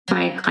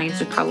My clients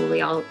would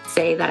probably all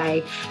say that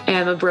I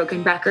am a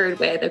broken record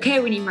with, okay,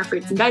 we need more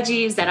fruits and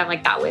veggies. And I'm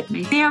like that with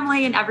my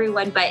family and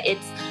everyone, but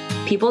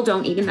people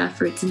don't eat enough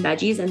fruits and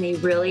veggies, and they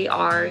really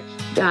are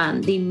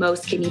the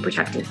most kidney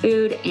protective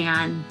food.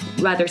 And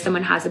whether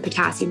someone has a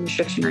potassium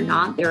restriction or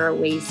not, there are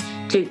ways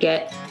to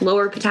get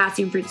lower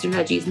potassium fruits and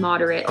veggies,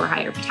 moderate or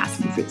higher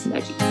potassium fruits and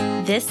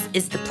veggies. This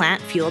is the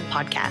Plant Fueled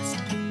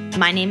Podcast.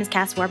 My name is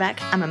Cass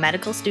Warbeck. I'm a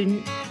medical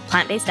student,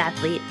 plant-based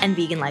athlete, and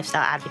vegan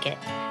lifestyle advocate.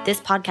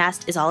 This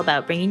podcast is all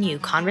about bringing you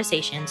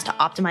conversations to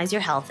optimize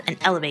your health and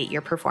elevate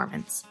your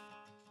performance.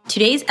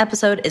 Today's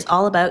episode is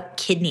all about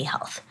kidney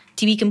health.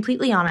 To be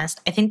completely honest,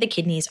 I think the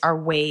kidneys are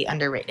way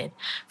underrated.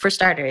 For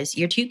starters,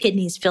 your two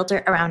kidneys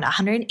filter around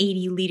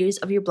 180 liters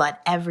of your blood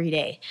every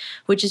day,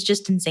 which is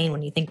just insane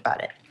when you think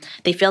about it.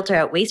 They filter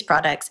out waste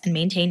products and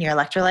maintain your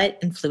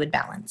electrolyte and fluid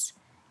balance.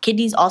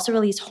 Kidneys also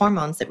release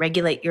hormones that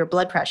regulate your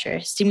blood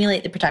pressure,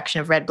 stimulate the production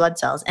of red blood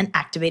cells, and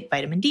activate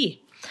vitamin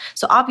D.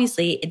 So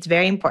obviously, it's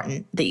very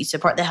important that you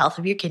support the health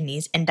of your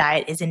kidneys, and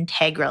diet is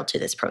integral to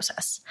this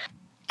process.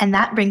 And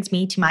that brings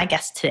me to my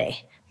guest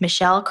today,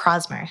 Michelle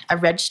Crosmer, a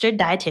registered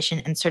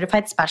dietitian and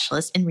certified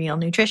specialist in renal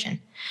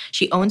nutrition.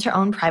 She owns her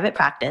own private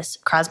practice,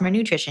 Crosmer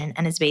Nutrition,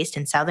 and is based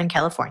in Southern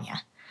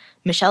California.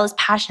 Michelle is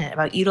passionate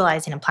about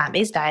utilizing a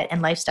plant-based diet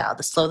and lifestyle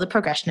to slow the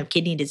progression of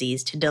kidney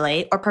disease to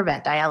delay or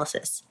prevent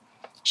dialysis.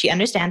 She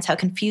understands how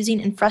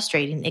confusing and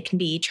frustrating it can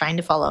be trying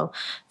to follow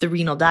the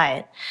renal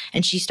diet,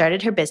 and she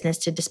started her business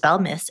to dispel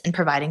myths and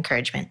provide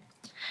encouragement.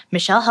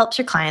 Michelle helps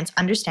her clients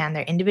understand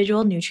their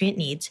individual nutrient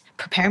needs,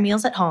 prepare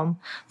meals at home,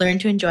 learn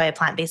to enjoy a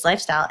plant-based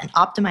lifestyle, and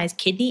optimize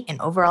kidney and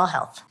overall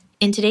health.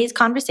 In today's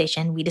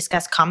conversation, we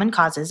discuss common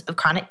causes of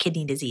chronic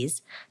kidney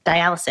disease,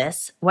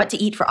 dialysis, what to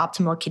eat for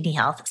optimal kidney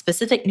health,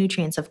 specific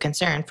nutrients of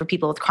concern for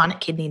people with chronic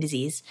kidney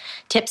disease,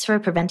 tips for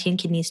preventing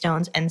kidney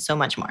stones, and so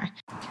much more.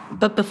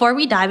 But before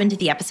we dive into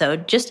the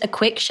episode, just a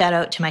quick shout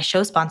out to my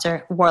show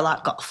sponsor,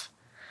 Warlock Golf.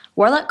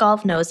 Warlock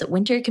Golf knows that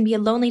winter can be a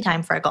lonely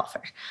time for a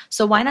golfer,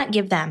 so why not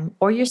give them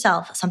or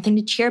yourself something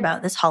to cheer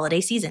about this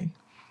holiday season?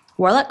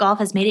 Warlock Golf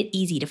has made it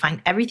easy to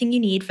find everything you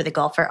need for the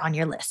golfer on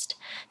your list.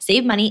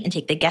 Save money and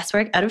take the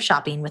guesswork out of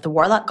shopping with the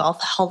Warlock Golf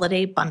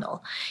Holiday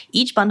Bundle.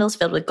 Each bundle is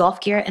filled with golf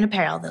gear and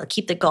apparel that will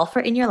keep the golfer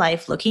in your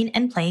life looking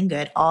and playing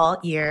good all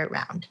year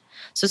round.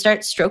 So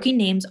start stroking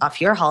names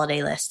off your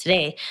holiday list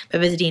today by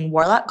visiting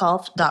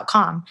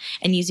warlockgolf.com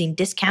and using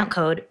discount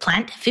code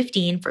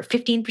PLANT15 for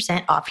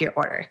 15% off your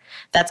order.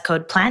 That's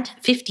code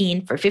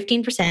PLANT15 for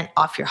 15%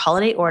 off your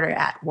holiday order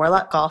at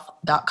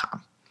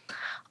warlockgolf.com.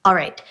 All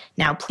right,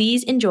 now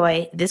please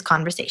enjoy this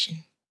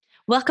conversation.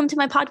 Welcome to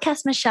my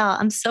podcast, Michelle.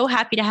 I'm so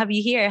happy to have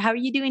you here. How are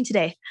you doing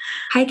today?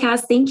 Hi,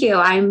 Cass. Thank you.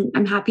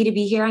 I'm happy to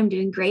be here. I'm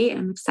doing great.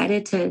 I'm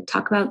excited to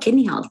talk about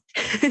kidney health.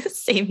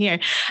 Same here.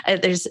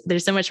 There's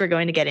so much we're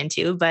going to get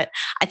into, but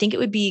I think it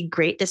would be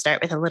great to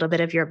start with a little bit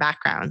of your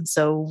background.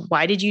 So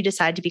why did you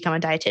decide to become a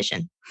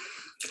dietitian?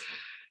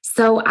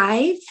 So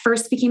I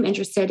first became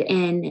interested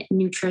in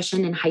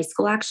nutrition in high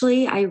school,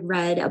 actually. I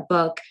read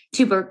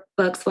two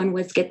books. One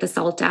was Get the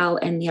Salt Out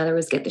and the other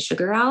was Get the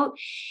Sugar Out.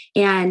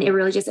 And it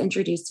really just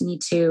introduced me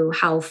to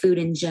how food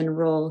in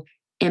general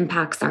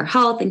impacts our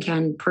health and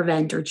can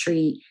prevent or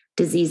treat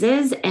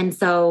diseases. And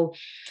so,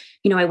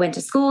 I went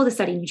to school to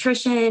study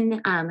nutrition.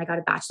 I got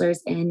a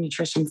bachelor's in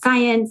nutrition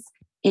science.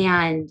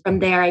 And from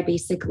there, I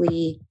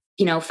basically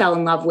fell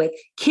in love with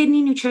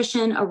kidney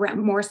nutrition,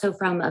 more so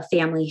from a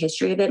family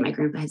history of it. My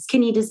grandpa has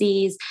kidney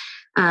disease.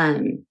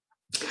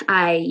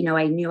 I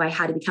knew I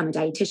had to become a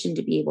dietitian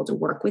to be able to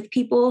work with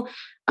people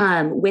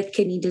with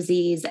kidney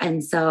disease.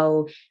 And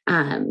so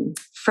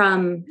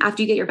from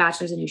after you get your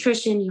bachelor's in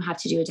nutrition, you have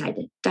to do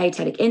a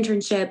dietetic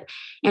internship.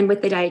 And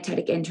with the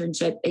dietetic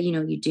internship,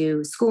 you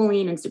do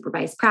schooling and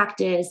supervised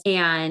practice.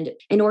 And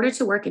in order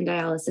to work in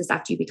dialysis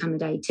after you become a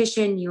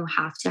dietitian, you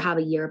have to have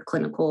a year of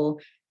clinical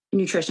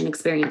nutrition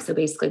experience. So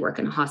basically work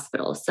in a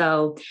hospital.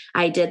 So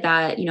I did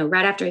that,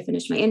 right after I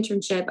finished my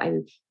internship, I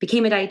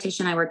became a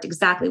dietitian. I worked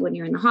exactly 1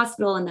 year in the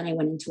hospital, and then I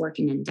went into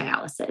working in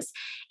dialysis.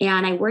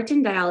 And I worked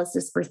in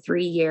dialysis for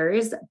 3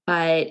 years,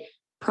 but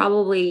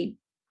probably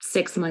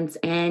 6 months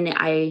in,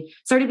 I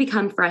started to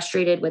become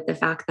frustrated with the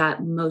fact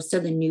that most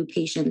of the new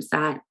patients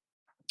that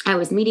I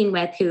was meeting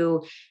with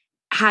who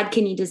had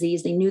kidney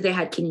disease, they knew they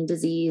had kidney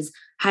disease,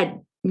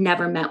 had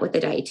never met with a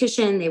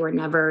dietitian. They were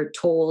never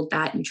told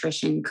that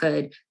nutrition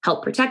could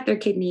help protect their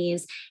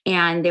kidneys.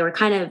 And they were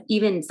kind of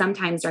even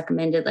sometimes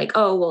recommended like,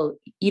 oh, well,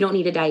 you don't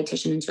need a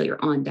dietitian until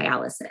you're on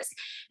dialysis.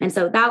 And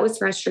so that was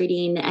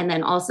frustrating. And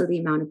then also the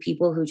amount of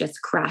people who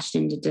just crashed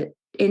into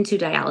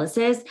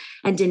dialysis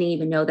and didn't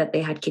even know that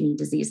they had kidney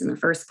disease in the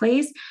first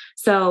place.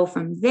 So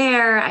from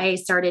there, I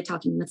started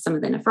talking with some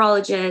of the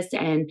nephrologists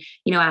and,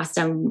 asked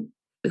them,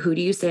 who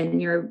do you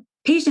send your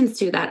patients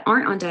to that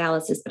aren't on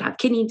dialysis but have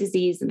kidney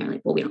disease? And they're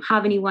like, well, we don't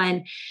have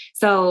anyone.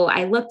 So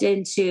I looked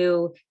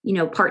into,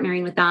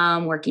 partnering with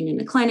them, working in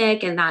the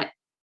clinic, and that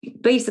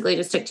basically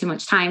just took too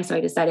much time. So I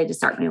decided to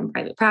start my own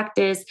private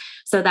practice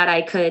so that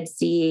I could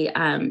see,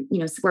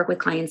 work with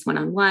clients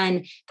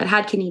one-on-one that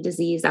had kidney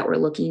disease, that were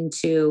looking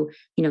to,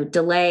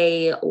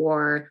 delay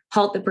or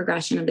halt the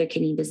progression of their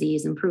kidney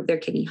disease, improve their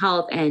kidney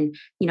health, and,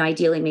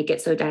 ideally make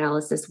it so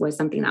dialysis was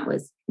something that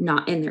was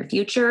not in their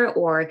future,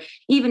 or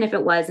even if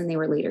it was and they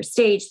were later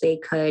stage, they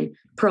could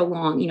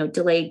prolong,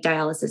 delay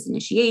dialysis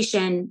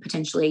initiation,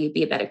 potentially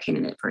be a better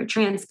candidate for a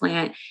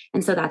transplant.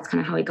 And so that's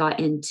kind of how I got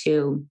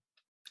into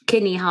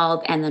kidney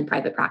health and then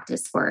private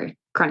practice for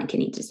chronic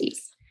kidney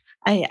disease.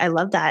 I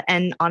love that.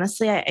 And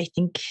honestly, I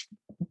think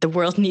the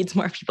world needs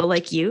more people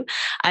like you.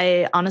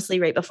 I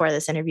honestly, right before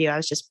this interview, I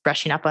was just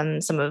brushing up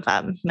on some of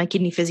my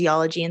kidney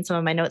physiology and some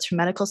of my notes from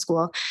medical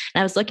school.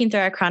 And I was looking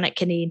through our chronic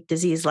kidney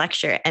disease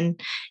lecture,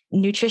 and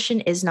nutrition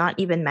is not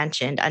even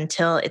mentioned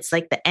until it's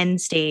like the end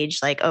stage,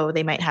 like, oh,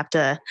 they might have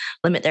to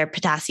limit their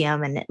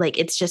potassium. And like,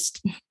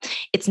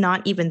 it's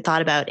not even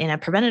thought about in a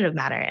preventative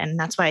manner. And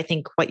that's why I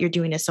think what you're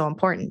doing is so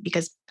important,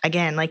 because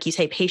again, like you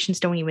say, patients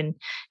don't even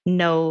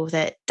know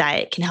that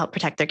diet can help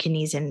protect their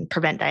kidneys and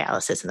prevent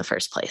dialysis in the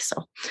first place.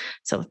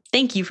 So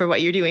thank you for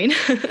what you're doing.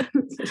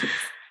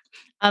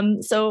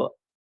 So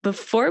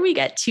before we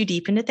get too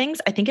deep into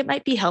things, I think it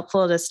might be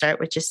helpful to start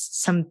with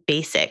just some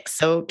basics.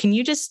 So can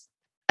you just,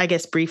 I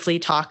guess, briefly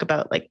talk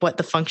about like what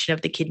the function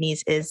of the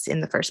kidneys is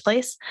in the first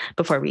place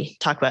before we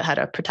talk about how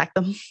to protect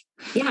them?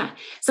 Yeah.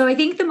 So I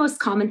think the most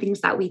common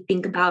things that we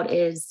think about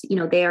is,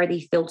 they are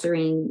the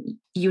filtering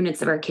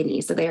units of our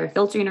kidneys. So they are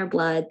filtering our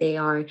blood. They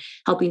are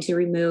helping to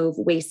remove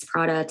waste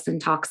products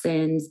and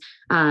toxins,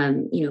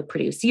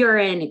 produce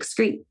urine,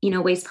 excrete,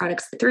 waste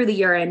products through the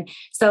urine.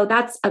 So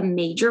that's a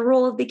major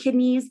role of the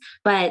kidneys,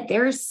 but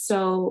there's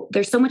so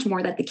much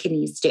more that the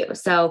kidneys do.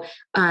 So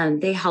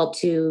they help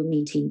to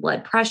maintain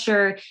blood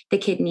pressure. The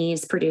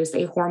kidneys produce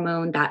a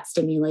hormone that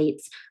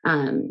stimulates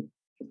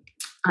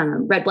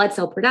red blood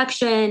cell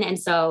production. And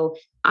so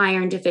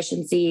iron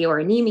deficiency or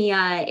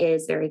anemia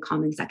is very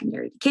common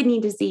secondary to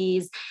kidney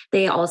disease.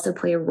 They also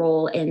play a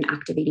role in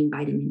activating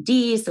vitamin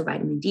D. So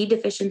vitamin D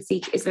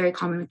deficiency is very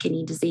common with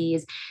kidney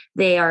disease.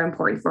 They are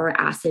important for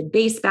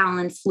acid-base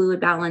balance, fluid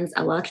balance,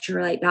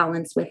 electrolyte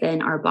balance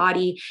within our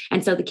body.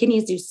 And so the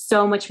kidneys do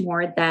so much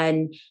more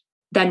than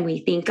we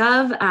think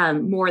of,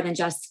 more than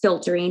just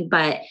filtering.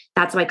 But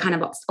that's why kind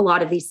of a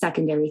lot of these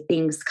secondary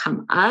things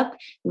come up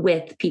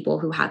with people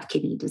who have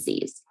kidney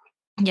disease.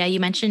 Yeah, you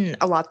mentioned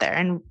a lot there,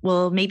 and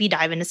we'll maybe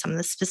dive into some of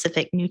the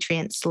specific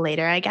nutrients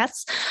later, I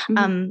guess.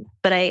 Mm-hmm.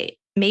 But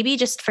maybe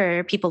just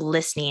for people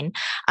listening,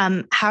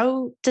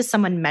 how does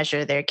someone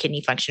measure their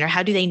kidney function, or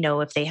how do they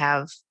know if they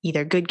have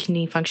either good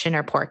kidney function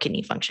or poor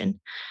kidney function?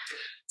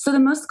 So the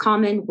most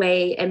common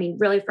way,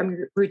 really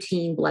from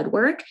routine blood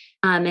work,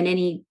 and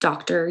any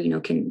doctor,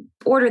 can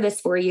order this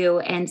for you.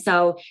 And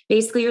so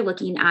basically you're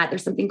looking at,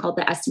 there's something called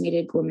the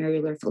estimated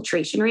glomerular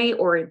filtration rate,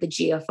 or the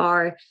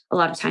GFR. A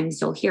lot of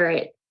times you'll hear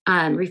it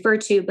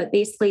referred to, but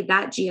basically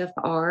that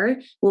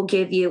GFR will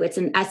give you, it's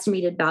an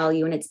estimated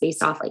value, and it's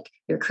based off like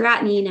your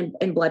creatinine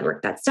and blood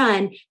work that's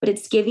done, but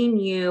it's giving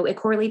you, it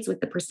correlates with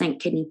the percent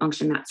kidney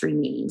function that's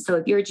remaining. So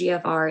if your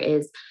GFR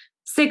is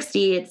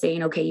 60, it's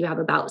saying, okay, you have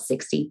about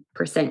 60%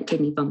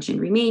 kidney function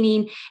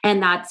remaining.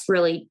 And that's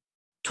really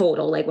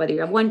total, like whether you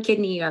have one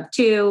kidney, you have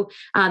two,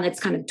 that's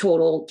kind of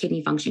total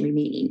kidney function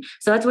remaining.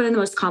 So that's one of the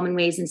most common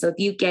ways. And so if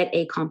you get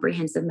a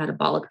comprehensive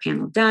metabolic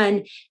panel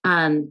done,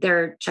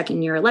 they're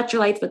checking your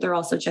electrolytes, but they're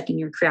also checking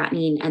your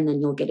creatinine, and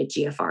then you'll get a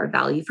GFR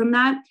value from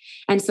that.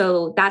 And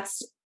so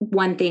that's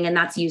one thing, and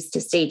that's used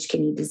to stage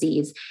kidney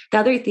disease. The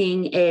other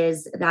thing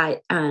is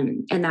that,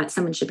 and that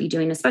someone should be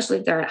doing, especially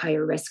if they're at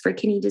higher risk for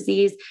kidney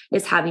disease,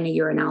 is having a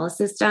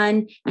urinalysis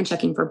done and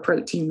checking for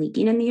protein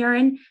leaking in the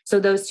urine. So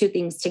those two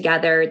things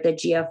together, the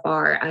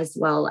GFR as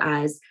well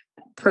as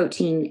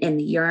protein in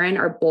the urine,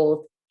 are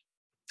both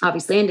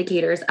obviously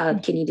indicators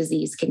of kidney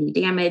disease, kidney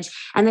damage.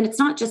 And then it's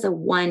not just a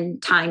one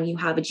time you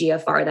have a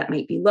GFR that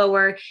might be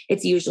lower.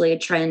 It's usually a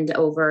trend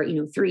over,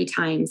 3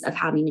 times of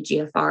having a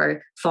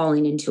GFR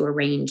falling into a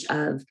range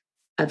of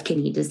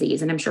kidney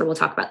disease. And I'm sure we'll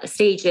talk about the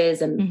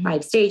stages and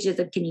 5 stages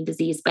of kidney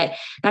disease, but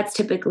that's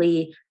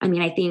typically,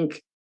 I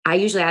think I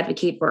usually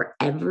advocate for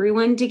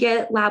everyone to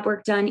get lab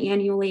work done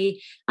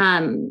annually.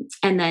 And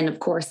then, of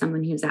course,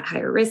 someone who's at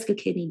higher risk of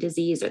kidney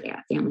disease or they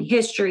have family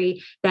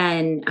history,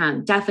 then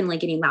definitely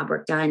getting lab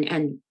work done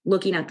and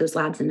looking at those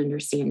labs and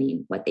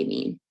understanding what they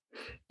mean.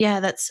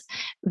 Yeah, that's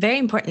very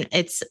important.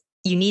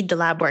 You need the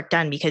lab work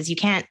done because you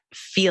can't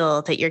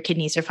feel that your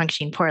kidneys are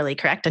functioning poorly,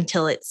 correct?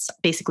 Until it's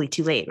basically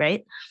too late,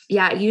 right?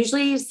 Yeah,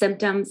 usually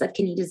symptoms of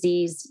kidney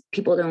disease,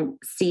 people don't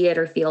see it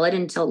or feel it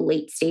until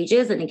late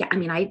stages. And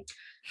again, I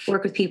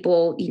work with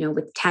people,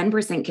 with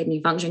 10%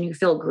 kidney function who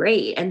feel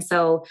great. And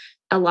so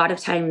a lot of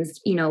times,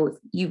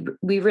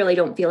 we really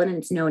don't feel it. And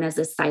it's known as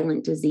a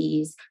silent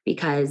disease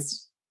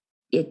because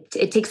it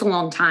takes a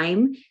long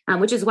time,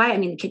 which is why,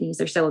 the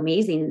kidneys are so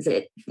amazing, is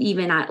that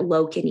even at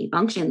low kidney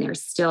function, they're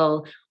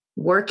still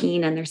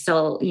working and they're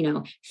still,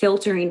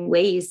 filtering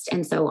waste.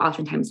 And so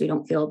oftentimes we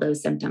don't feel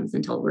those symptoms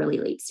until really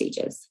late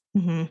stages.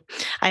 Mm-hmm.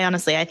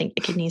 I think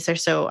the kidneys are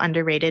so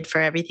underrated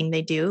for everything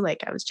they do.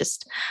 Like I was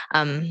just,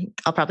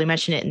 I'll probably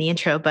mention it in the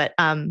intro, but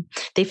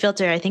they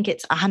filter, I think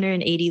it's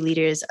 180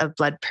 liters of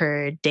blood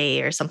per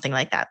day or something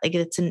like that. Like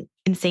it's an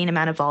insane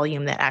amount of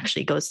volume that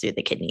actually goes through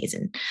the kidneys,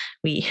 and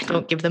we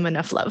don't give them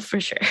enough love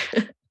for sure.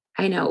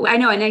 I know.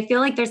 And I feel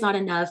like there's not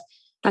enough.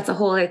 That's a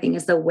whole other thing,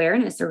 is the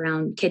awareness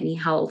around kidney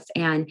health,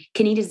 and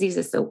kidney disease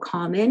is so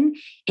common,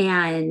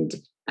 and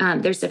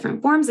there's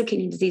different forms of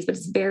kidney disease, but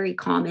it's very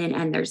common.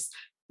 And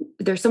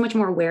there's so much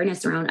more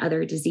awareness around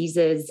other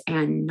diseases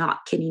and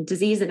not kidney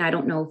disease. And I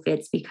don't know if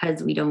it's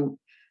because we don't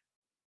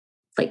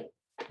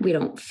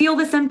feel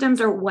the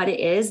symptoms or what it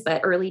is, but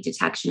early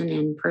detection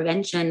and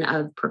prevention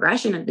of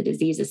progression of the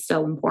disease is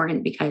so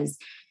important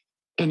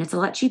and it's a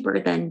lot cheaper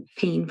than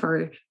paying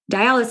for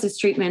dialysis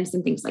treatments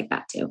and things like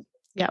that too.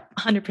 Yeah,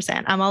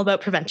 100%. I'm all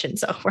about prevention.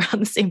 So we're on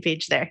the same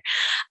page there.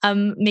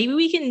 Maybe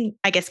we can,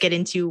 I guess, get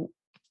into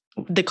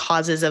the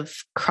causes of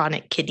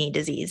chronic kidney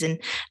disease. And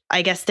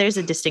I guess there's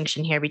a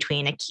distinction here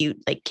between acute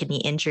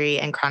kidney injury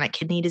and chronic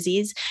kidney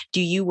disease.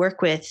 Do you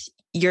work with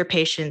your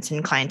patients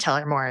and clientele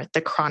are more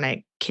the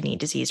chronic kidney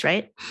disease,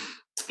 right?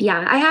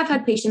 Yeah, I have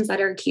had patients that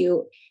are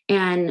acute,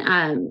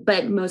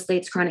 but mostly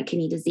it's chronic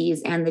kidney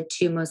disease. And the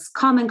two most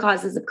common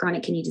causes of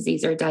chronic kidney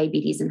disease are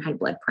diabetes and high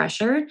blood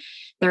pressure.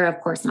 They're,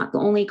 of course, not the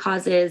only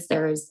causes.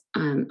 There's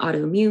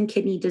autoimmune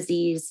kidney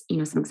disease,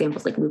 some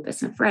examples like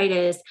lupus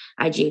nephritis,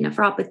 IgA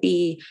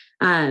nephropathy.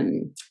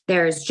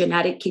 There's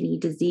genetic kidney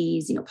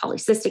disease,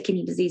 polycystic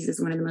kidney disease is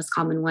one of the most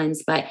common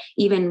ones, but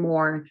even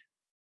more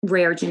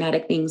rare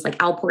genetic things like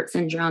Alport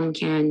syndrome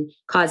can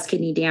cause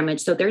kidney damage.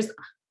 So there's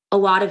a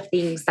lot of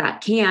things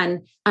that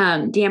can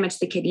damage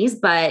the kidneys,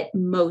 but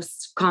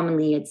most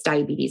commonly it's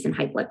diabetes and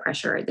high blood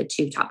pressure are the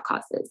two top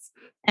causes.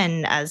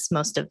 And as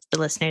most of the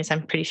listeners,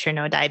 I'm pretty sure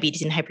know,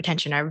 diabetes and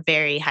hypertension are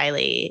very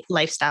highly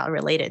lifestyle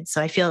related.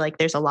 So I feel like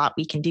there's a lot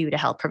we can do to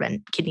help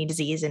prevent kidney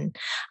disease and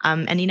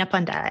ending up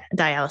on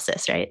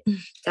dialysis, right?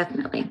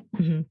 Definitely.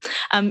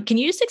 Mm-hmm. Can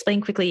you just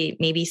explain quickly,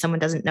 maybe someone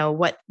doesn't know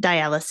what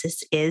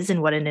dialysis is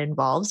and what it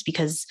involves?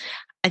 Because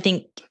I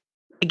think,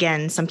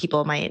 again, some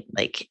people might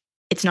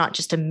it's not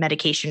just a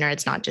medication or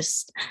it's not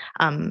just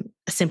a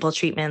simple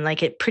treatment.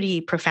 It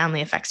pretty profoundly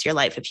affects your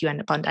life if you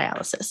end up on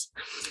dialysis.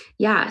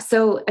 Yeah.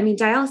 So,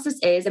 dialysis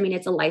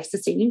it's a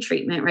life-sustaining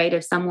treatment, right?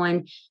 If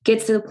someone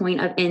gets to the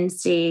point of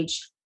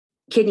end-stage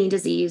kidney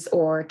disease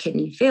or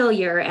kidney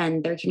failure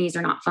and their kidneys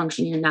are not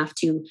functioning enough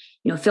to,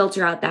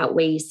 filter out that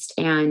waste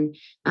and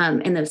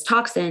those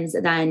toxins,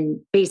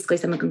 then basically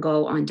someone can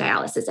go on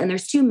dialysis. And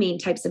there's two main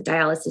types of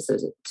dialysis.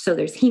 So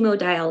there's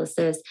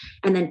hemodialysis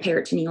and then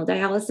peritoneal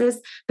dialysis.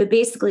 But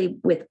basically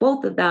with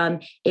both of them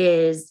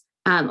is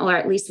or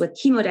at least with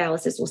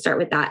hemodialysis, we'll start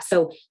with that.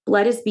 So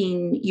blood is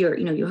being,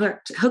 you're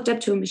hooked up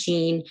to a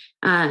machine.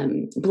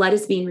 Blood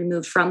is being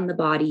removed from the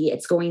body.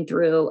 It's going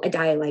through a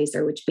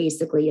dialyzer, which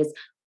basically is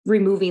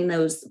removing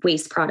those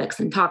waste products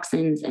and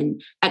toxins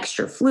and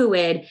extra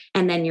fluid.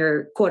 And then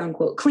your quote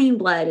unquote clean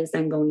blood is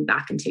then going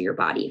back into your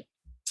body.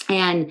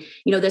 And,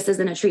 this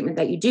isn't a treatment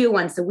that you do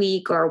once a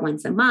week or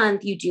once a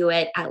month. You do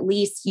it at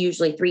least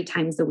usually 3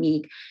 times a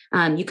week.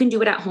 You can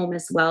do it at home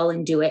as well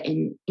and do it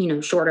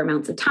in, shorter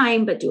amounts of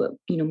time, but do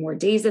it, more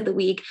days of the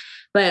week.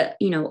 But,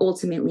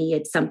 ultimately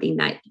it's something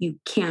that you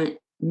can't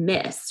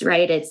miss,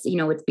 right? It's,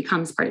 it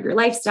becomes part of your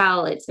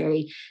lifestyle. It's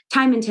very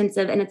time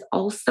intensive. And it's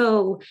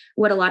also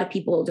what a lot of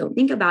people don't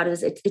think about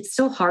is it's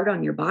still hard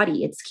on your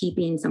body. It's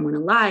keeping someone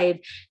alive,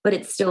 but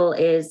it still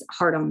is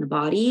hard on the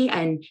body.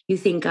 And you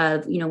think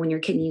of, when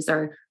your kidneys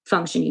are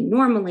functioning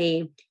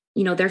normally,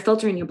 they're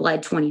filtering your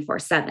blood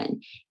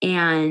 24/7.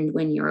 And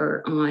when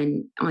you're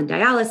on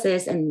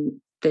dialysis and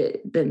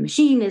the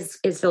machine is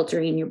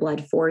filtering your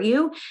blood for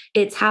you,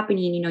 it's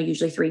happening,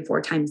 usually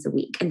 3-4 times a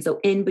week. And so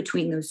in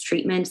between those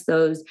treatments,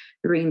 those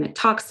uremic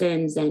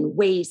toxins and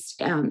waste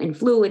and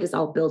fluid is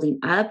all building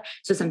up.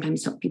 So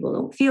sometimes people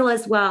don't feel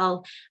as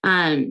well.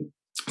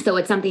 So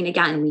it's something,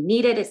 again, we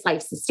need it. It's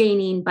life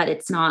sustaining, but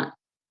it's not,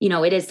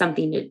 it is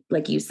something that,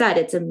 like you said,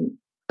 it's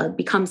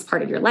becomes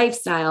part of your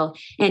lifestyle.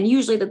 And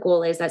usually the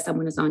goal is that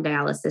someone is on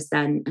dialysis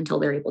then until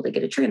they're able to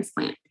get a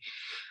transplant.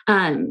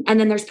 And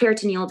then there's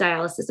peritoneal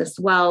dialysis as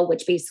well,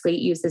 which basically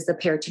uses the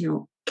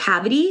peritoneal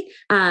cavity.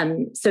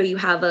 So you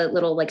have a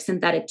little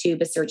synthetic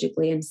tube is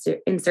surgically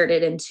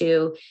inserted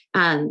into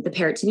the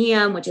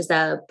peritoneum, which is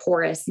a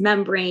porous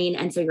membrane.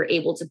 And so you're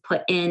able to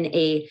put in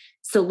a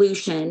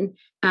solution.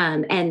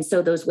 And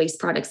so those waste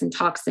products and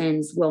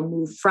toxins will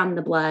move from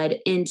the blood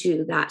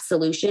into that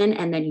solution.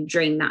 And then you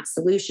drain that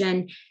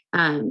solution.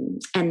 And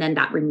then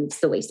that removes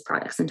the waste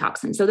products and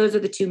toxins. So those are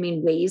the two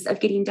main ways of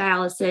getting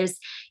dialysis.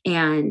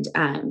 And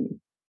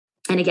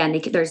again,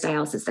 there's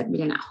dialysis that can be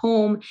done at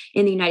home.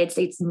 In the United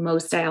States,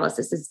 most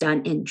dialysis is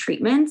done in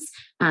treatments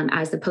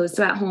as opposed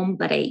to at home.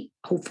 But I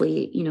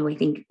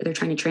think they're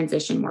trying to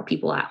transition more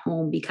people at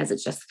home because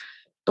it's just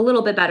a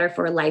little bit better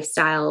for a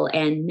lifestyle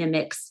and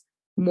mimics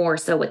more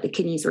so what the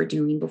kidneys were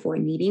doing before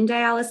needing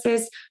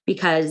dialysis,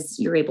 because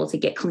you're able to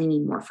get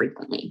cleaning more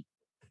frequently.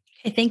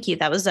 Okay, thank you.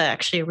 That was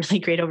actually a really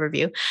great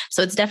overview.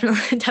 So it's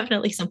definitely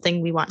definitely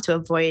something we want to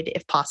avoid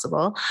if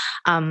possible.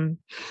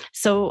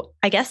 So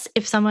I guess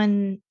if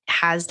someone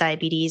has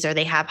diabetes or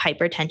they have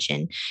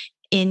hypertension,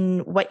 in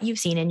what you've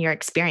seen in your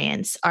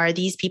experience, are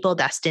these people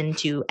destined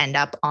to end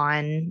up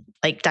on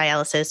like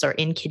dialysis or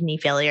in kidney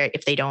failure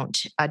if they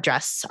don't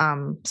address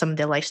some of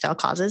the lifestyle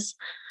causes?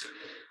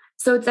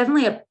 So it's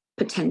definitely a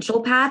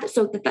potential path.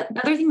 So the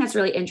other thing that's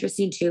really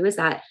interesting too is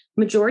that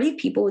majority of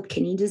people with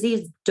kidney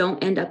disease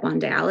don't end up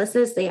on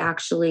dialysis. They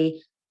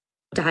actually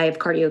die of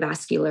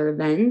cardiovascular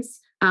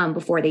events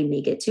before they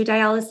make it to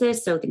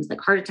dialysis. So things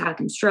like heart attack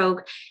and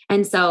stroke.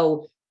 And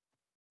so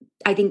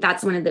I think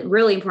that's one of the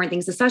really important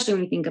things, especially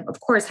when we think of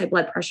course, high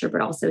blood pressure,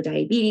 but also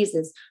diabetes,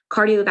 is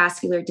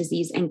cardiovascular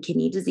disease and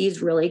kidney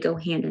disease really go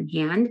hand in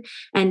hand.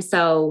 And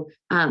so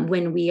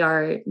when we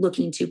are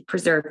looking to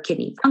preserve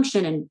kidney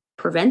function and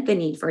prevent the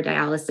need for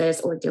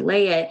dialysis or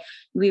delay it,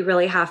 we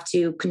really have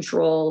to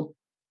control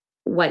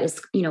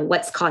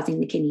what's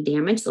causing the kidney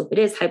damage. So if it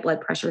is high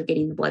blood pressure,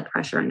 getting the blood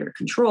pressure under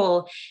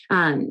control,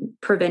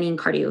 preventing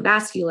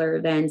cardiovascular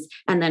events,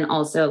 and then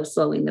also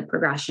slowing the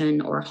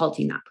progression or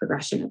halting that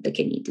progression of the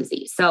kidney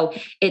disease. So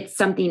it's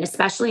something,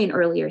 especially in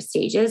earlier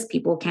stages,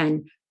 people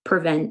can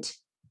prevent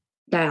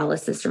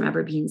dialysis from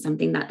ever being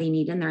something that they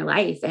need in their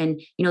life.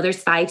 And,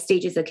 there's 5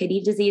 stages of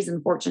kidney disease.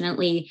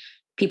 Unfortunately,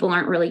 people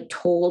aren't really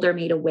told or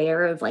made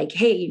aware of like,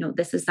 hey,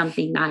 this is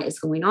something that is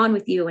going on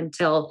with you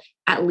until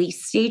at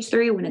least stage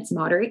 3 when it's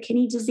moderate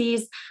kidney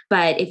disease.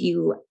 But if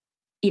you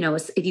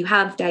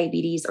have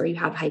diabetes or you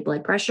have high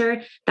blood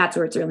pressure, that's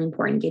where it's really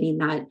important getting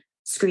that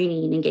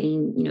screening and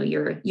getting,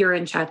 your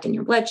urine checked and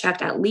your blood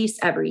checked at least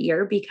every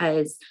year,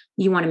 because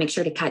you want to make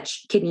sure to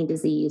catch kidney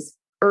disease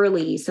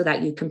early so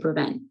that you can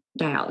prevent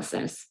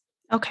dialysis.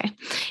 Okay.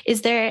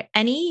 Is there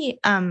any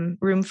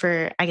room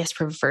for, I guess,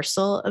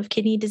 reversal of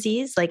kidney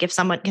disease? Like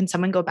can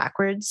someone go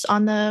backwards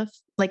on the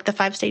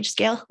 5-stage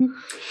scale?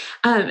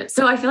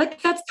 So I feel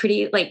like that's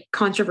pretty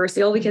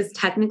controversial, because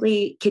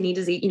technically kidney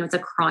disease, it's a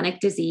chronic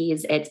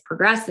disease, it's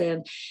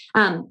progressive.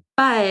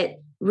 But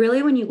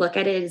really when you look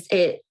at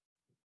it,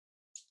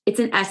 it's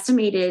an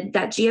estimated,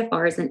 that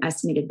GFR is an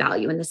estimated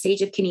value, and the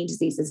stage of kidney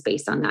disease is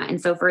based on that. And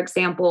so for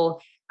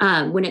example,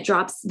 when the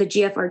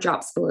GFR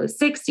drops below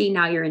 60,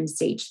 now you're in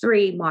stage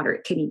 3,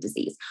 moderate kidney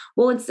disease.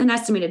 Well, it's an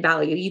estimated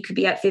value. You could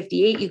be at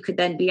 58, you could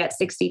then be at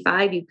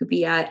 65, you could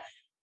be at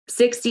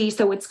 60.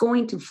 So it's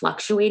going to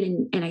fluctuate.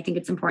 And I think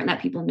it's important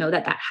that people know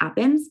that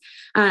happens.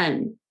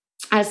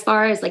 As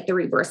far as the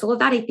reversal of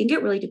that, I think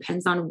it really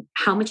depends on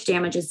how much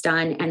damage is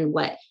done and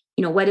what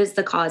is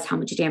the cause, how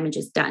much damage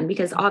is done,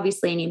 because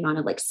obviously any amount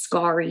of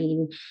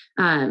scarring,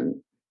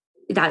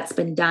 that's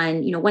been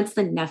done, once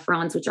the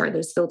nephrons, which are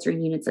those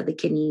filtering units of the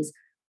kidneys,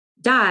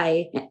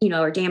 die,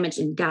 or damage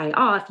and die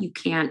off, you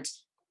can't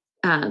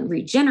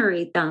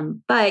regenerate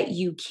them, but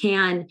you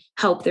can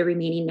help the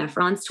remaining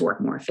nephrons to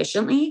work more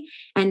efficiently.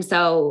 And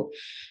so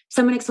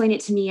someone explained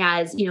it to me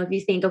as, if you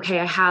think, okay,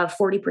 I have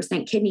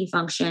 40% kidney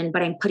function,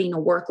 but I'm putting a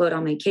workload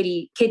on my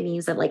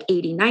kidneys of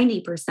 80,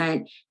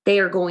 90%, they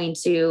are going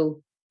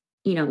to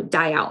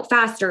die out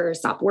faster or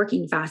stop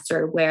working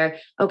faster. Where,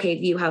 okay,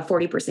 if you have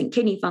 40%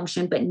 kidney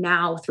function, but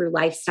now through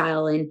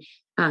lifestyle and,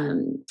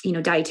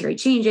 dietary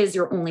changes,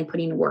 you're only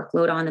putting a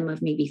workload on them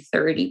of maybe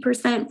 30%,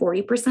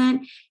 40%.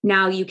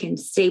 Now you can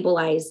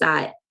stabilize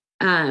that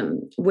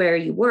where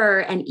you were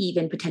and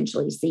even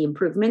potentially see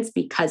improvements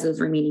because those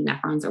remaining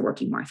nephrons are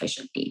working more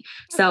efficiently.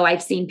 So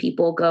I've seen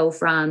people go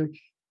from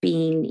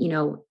being,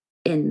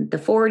 in the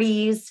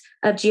 40s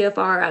of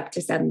GFR up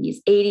to 70s,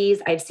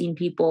 80s. I've seen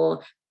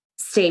people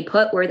stay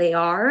put where they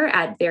are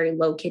at very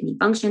low kidney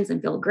functions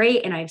and feel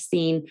great. And I've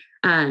seen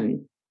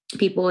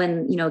people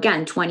in,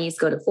 again, 20s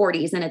go to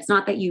 40s. And it's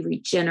not that you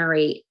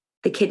regenerate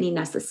the kidney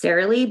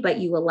necessarily, but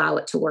you allow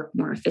it to work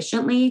more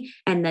efficiently.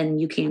 And then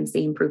you can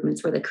see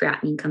improvements where the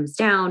creatinine comes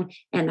down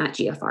and that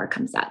GFR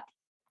comes up.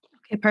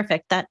 Okay,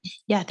 perfect.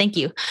 Thank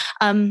you.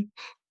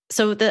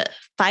 So the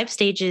 5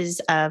 stages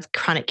of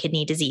chronic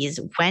kidney disease,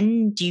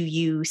 when do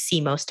you see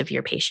most of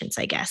your patients,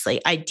 I guess?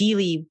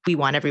 Ideally, we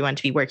want everyone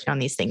to be working on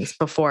these things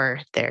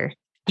before they're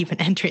even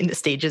entering the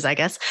stages, I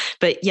guess.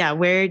 But yeah,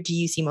 where do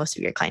you see most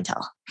of your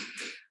clientele?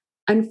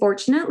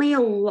 Unfortunately, a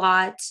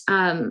lot,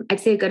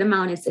 I'd say a good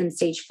amount is in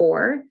stage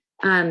 4.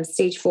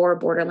 Stage 4,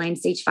 borderline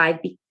stage 5.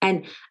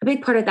 And a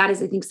big part of that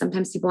is I think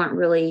sometimes people aren't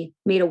really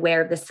made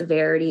aware of the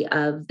severity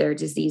of their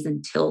disease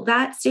until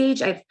that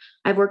stage.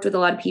 I've worked with a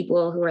lot of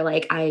people who are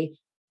like, I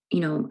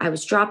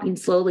was dropping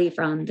slowly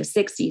from the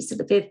 60s to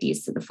the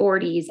 50s to the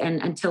 40s.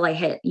 And until I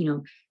hit,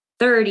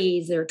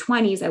 30s or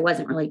 20s, I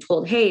wasn't really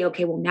told, hey,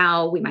 okay, well,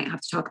 now we might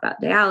have to talk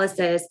about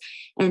dialysis.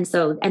 And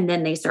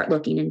then they start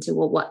looking into,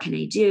 well, what can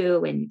I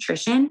do in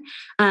nutrition?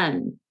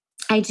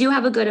 I do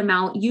have a good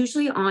amount.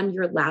 Usually on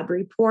your lab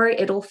report,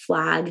 it'll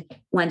flag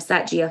once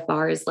that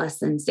GFR is less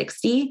than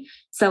 60.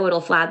 So it'll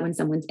flag when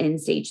someone's in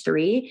stage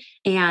 3.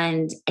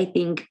 And I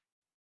think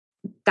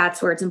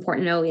that's where it's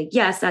important to know, like,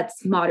 yes,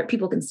 that's moderate.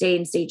 People can stay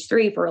in stage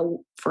 3 for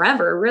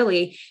forever,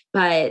 really,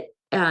 but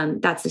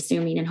that's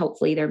assuming, and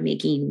hopefully they're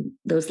making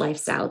those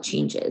lifestyle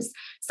changes.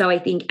 So I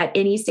think at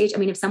any stage, I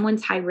mean, if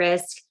someone's high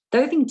risk, the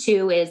other thing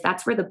too is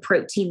that's where the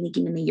protein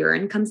leaking in the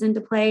urine comes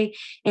into play.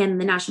 And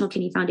the National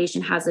Kidney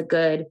Foundation has a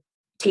good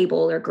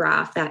table or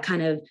graph that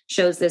kind of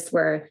shows this,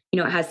 where,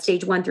 it has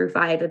stage 1 through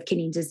 5 of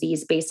kidney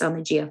disease based on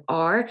the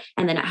GFR.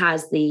 And then it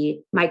has the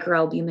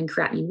microalbumin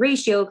creatinine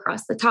ratio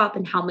across the top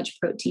and how much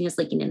protein is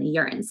leaking in the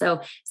urine. So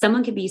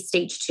someone could be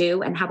stage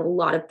 2 and have a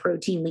lot of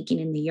protein leaking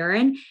in the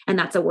urine. And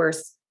that's a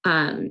worse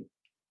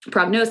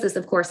prognosis,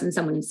 of course, in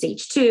someone in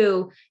stage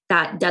 2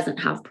 that doesn't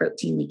have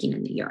protein leaking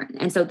in the urine.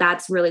 And so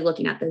that's really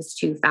looking at those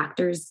 2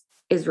 factors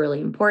is really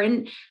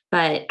important.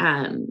 But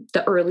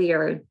the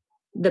earlier,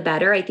 the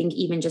better. I think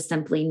even just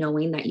simply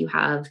knowing that you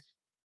have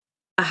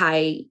a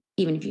high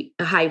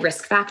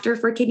risk factor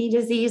for kidney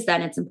disease,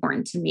 then it's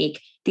important to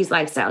make these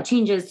lifestyle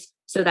changes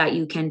so that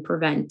you can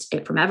prevent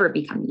it from ever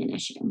becoming an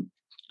issue.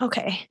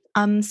 Okay.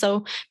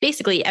 So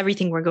basically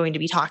everything we're going to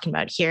be talking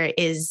about here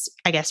is,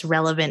 I guess,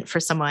 relevant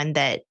for someone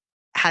that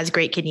has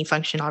great kidney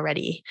function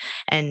already.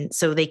 And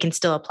so they can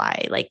still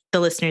apply. Like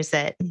the listeners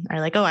that are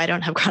like, oh, I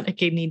don't have chronic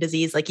kidney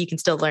disease. Like you can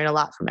still learn a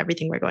lot from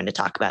everything we're going to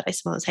talk about, I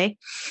suppose. Hey,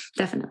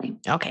 definitely.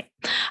 Okay.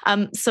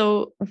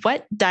 So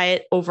what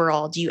diet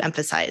overall do you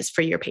emphasize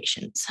for your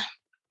patients?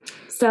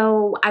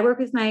 So I work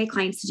with my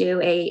clients to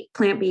do a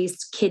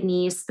plant-based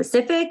kidney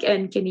specific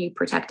and kidney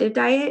protective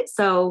diet.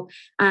 So,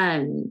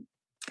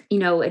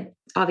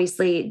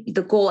 obviously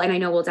the goal, and I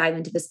know we'll dive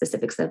into the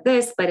specifics of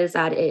this, but is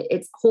that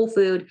it's whole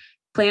food,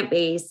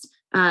 plant-based,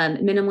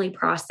 minimally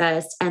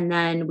processed. And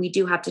then we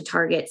do have to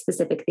target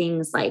specific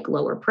things like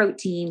lower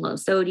protein, low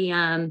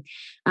sodium,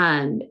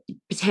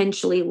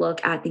 potentially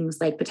look at things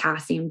like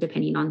potassium,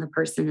 depending on the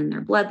person and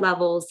their blood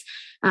levels.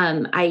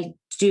 I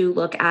do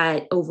look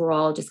at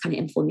overall just kind of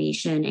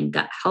inflammation and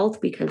gut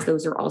health, because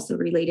those are also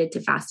related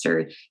to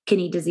faster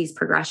kidney disease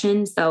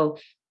progression. So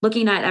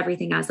looking at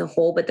everything as a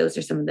whole, but those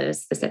are some of the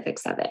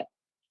specifics of it.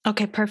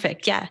 Okay,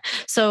 perfect. Yeah.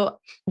 So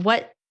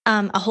what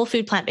a whole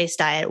food plant-based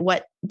diet,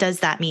 what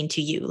does that mean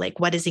to you? Like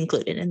what is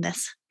included in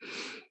this?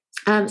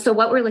 So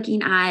what we're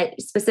looking at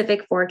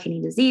specific for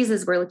kidney disease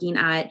is we're looking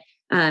at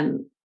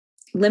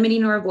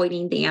limiting or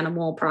avoiding the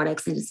animal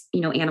products and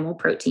animal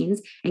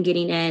proteins, and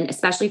getting in,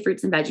 especially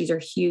fruits and veggies are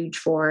huge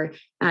for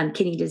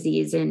kidney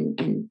disease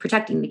and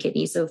protecting the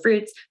kidney. So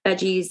fruits,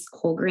 veggies,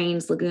 whole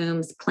grains,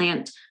 legumes,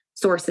 plant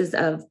sources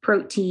of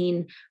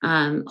protein,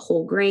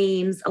 whole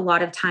grains. A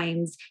lot of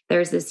times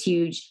there's this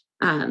huge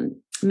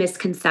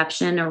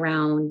misconception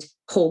around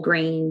whole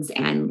grains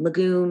and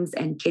legumes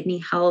and kidney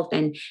health.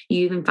 And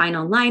you even find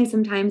online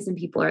sometimes, and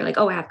people are like,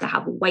 oh, I have to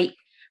have white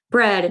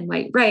bread and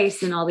white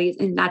rice and all these,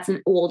 and that's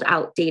an old,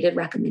 outdated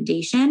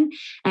recommendation.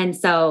 And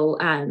so,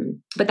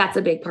 but that's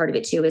a big part of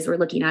it too, is we're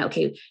looking at,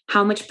 okay,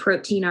 how much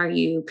protein are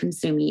you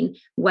consuming?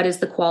 What is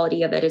the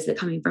quality of it? Is it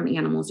coming from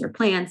animals or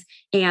plants?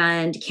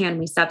 And can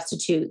we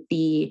substitute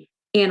the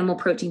animal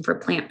protein for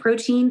plant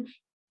protein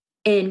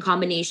in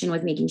combination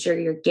with making sure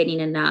you're getting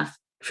enough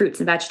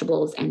fruits and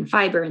vegetables and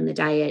fiber in the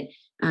diet,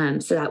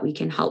 so that we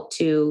can help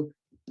to,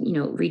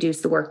 reduce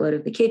the workload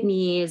of the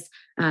kidneys,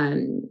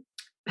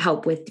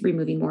 help with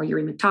removing more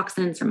uremic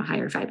toxins from a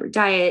higher fiber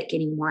diet,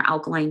 getting more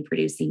alkaline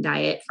producing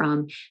diet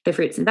from the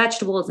fruits and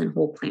vegetables and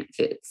whole plant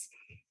foods.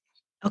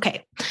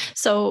 Okay.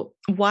 So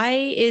why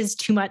is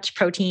too much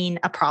protein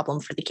a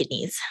problem for the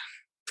kidneys?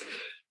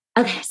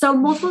 Okay. So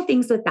multiple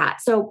things with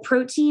that. So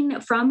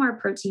protein, from our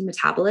protein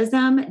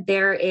metabolism,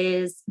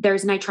 there's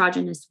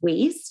nitrogenous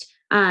waste.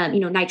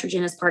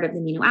 Nitrogen is part of the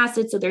amino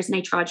acid. So there's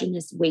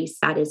nitrogenous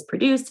waste that is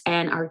produced,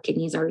 and our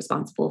kidneys are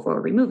responsible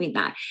for removing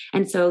that.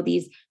 And so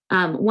these,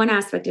 one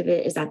aspect of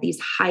it is that these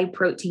high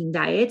protein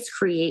diets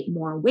create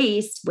more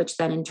waste, which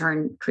then in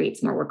turn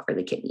creates more work for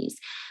the kidneys.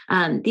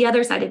 The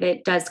other side of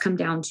it does come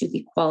down to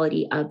the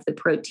quality of the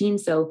protein.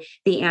 So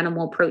the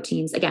animal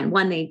proteins, again,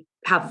 one, they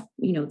have,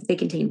 they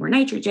contain more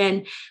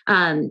nitrogen,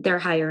 they're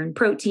higher in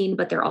protein,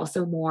 but they're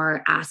also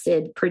more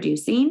acid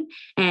producing.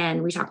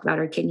 And we talked about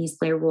our kidneys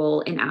play a role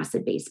in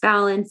acid-base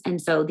balance.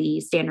 And so the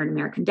standard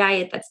American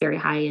diet that's very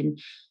high in,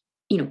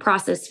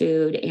 processed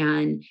food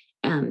and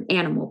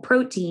animal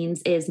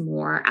proteins is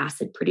more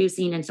acid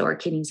producing. And so our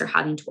kidneys are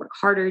having to work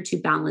harder to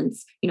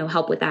balance,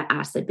 help with that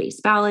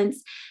acid-base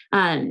balance.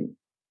 The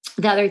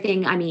other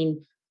thing,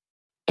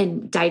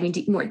 and diving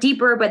more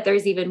deeper, but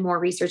there's even more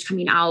research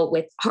coming out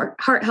with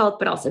heart health,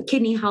 but also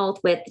kidney health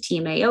with the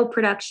TMAO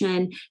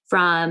production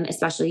from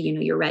especially,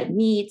 your red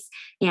meats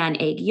and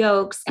egg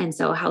yolks. And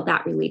so how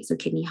that relates with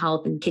kidney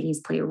health, and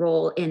kidneys play a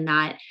role in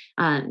that.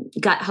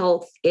 Gut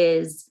health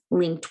is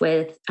linked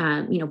with,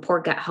 poor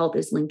gut health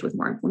is linked with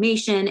more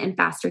inflammation and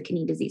faster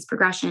kidney disease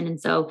progression.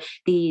 And so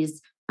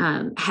these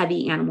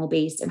heavy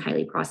animal-based and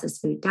highly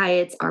processed food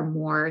diets are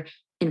more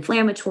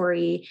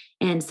inflammatory.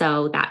 And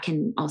so that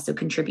can also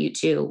contribute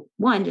to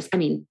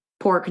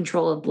poor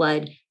control of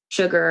blood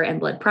sugar and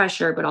blood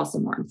pressure, but also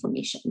more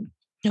inflammation.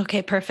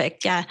 Okay,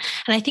 perfect. Yeah.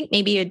 And I think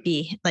maybe it'd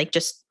be like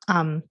just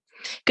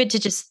Good to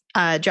just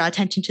draw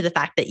attention to the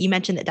fact that you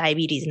mentioned that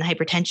diabetes and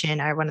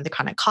hypertension are one of the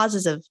chronic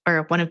causes of,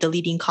 or one of the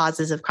leading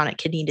causes of chronic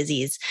kidney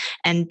disease.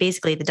 And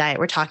basically the diet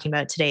we're talking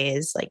about today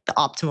is like the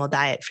optimal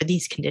diet for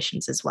these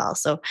conditions as well.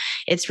 So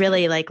it's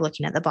really like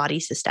looking at the body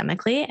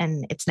systemically,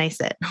 and it's nice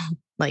that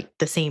like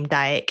the same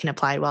diet can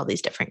apply to all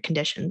these different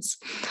conditions.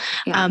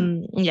 Yeah.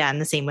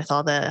 And the same with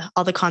all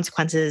the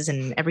consequences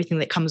and everything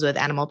that comes with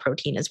animal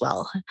protein as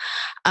well.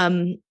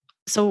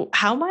 So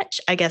how much,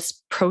 I guess,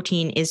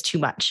 protein is too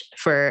much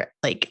for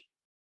like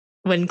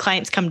when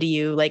clients come to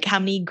you, like how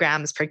many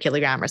grams per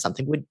kilogram or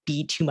something would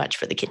be too much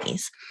for the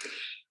kidneys?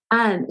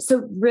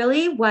 So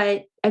really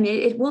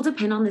it will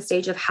depend on the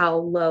stage of how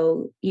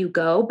low you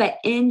go, but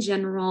in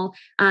general,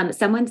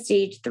 someone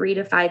stage 3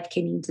 to 5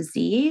 kidney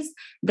disease,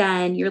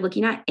 then you're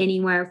looking at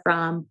anywhere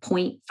from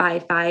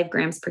 0.55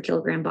 grams per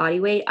kilogram body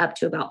weight up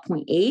to about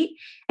 0.8.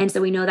 And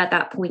so we know that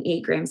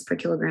 0.8 grams per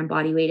kilogram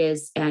body weight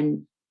is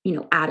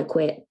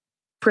adequate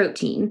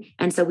protein.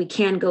 And so we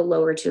can go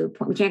lower to a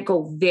point. We can't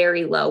go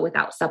very low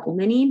without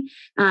supplementing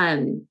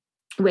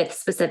with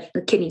specific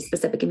kidney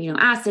specific amino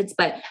acids,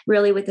 but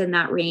really within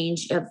that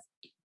range of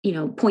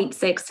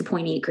 0.6 to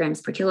 0.8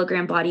 grams per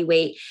kilogram body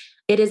weight.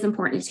 It is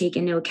important to take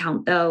into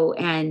account though,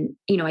 and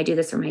I do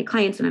this for my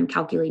clients when I'm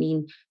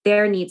calculating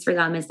their needs for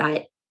them, is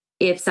that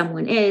if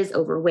someone is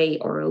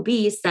overweight or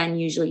obese, then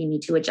usually you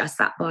need to adjust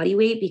that body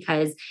weight,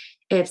 because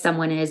if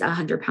someone is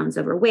 100 pounds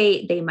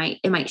overweight,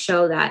 it might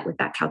show that with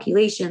that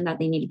calculation that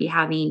they need to be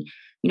having,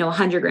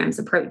 100 grams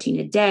of protein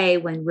a day,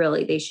 when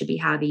really they should be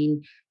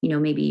having,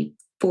 maybe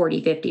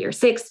 40, 50, or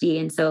 60.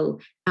 And so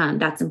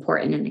that's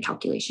important in the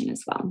calculation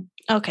as well.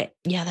 Okay.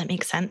 Yeah, that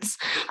makes sense.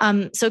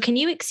 So can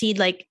you exceed,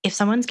 like if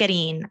someone's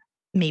getting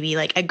maybe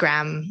like a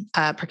gram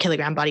per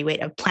kilogram body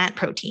weight of plant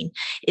protein,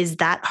 is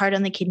that hard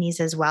on the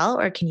kidneys as well?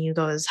 Or can you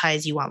go as high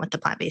as you want with the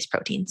plant-based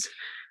proteins?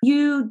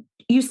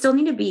 You still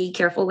need to be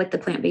careful with the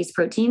plant-based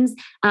proteins,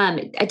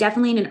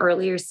 definitely in an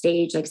earlier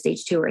stage, like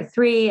stage 2 or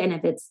 3. And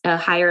if it's a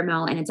higher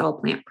amount and it's all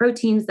plant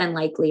proteins, then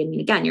likely,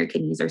 again, your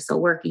kidneys are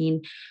still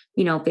working,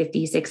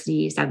 50,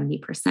 60,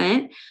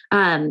 70%.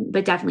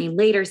 But definitely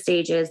later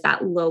stages,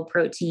 that low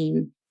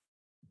protein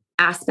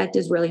aspect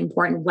is really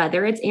important,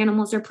 whether it's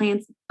animals or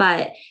plants.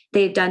 But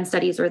they've done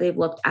studies where they've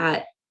looked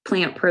at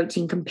plant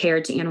protein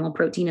compared to animal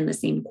protein in the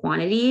same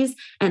quantities,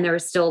 and there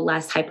is still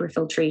less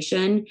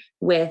hyperfiltration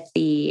with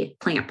the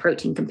plant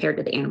protein compared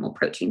to the animal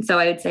protein. So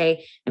I would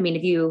say,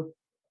 if you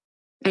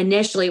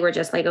initially were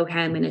just like, okay,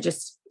 I'm going to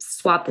just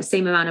swap the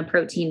same amount of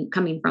protein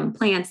coming from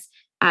plants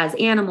as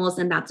animals,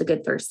 and that's a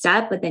good first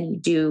step. But then you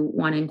do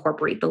want to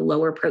incorporate the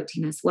lower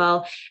protein as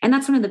well. And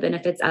that's one of the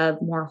benefits of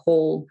more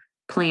whole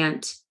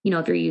plant,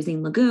 if you're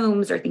using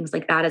legumes or things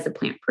like that as a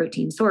plant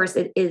protein source,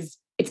 it's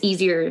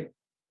easier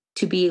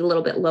to be a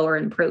little bit lower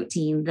in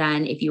protein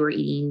than if you were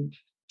eating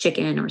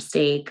chicken or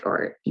steak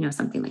or,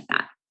 something like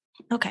that.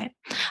 Okay.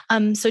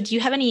 So do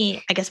you have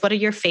any, I guess, what are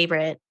your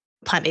favorite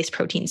plant-based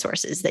protein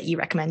sources that you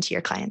recommend to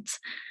your clients?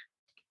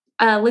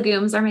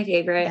 Legumes are my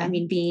favorite. Yeah.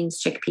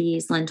 Beans,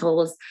 chickpeas,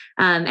 lentils.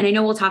 And I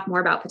know we'll talk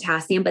more about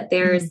potassium, but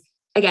there's,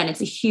 again,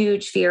 it's a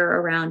huge fear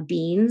around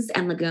beans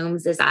and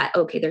legumes is that,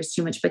 okay, there's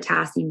too much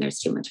potassium, there's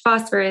too much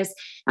phosphorus,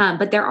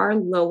 but there are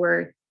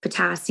lower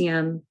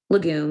potassium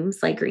legumes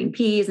like green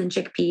peas and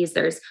chickpeas.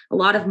 There's a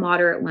lot of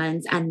moderate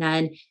ones. And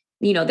then,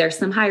 there's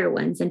some higher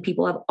ones, and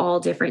people have all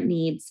different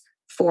needs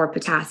for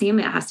potassium.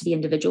 It has to be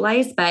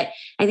individualized. But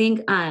I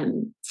think,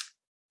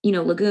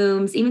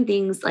 legumes, even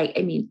things like,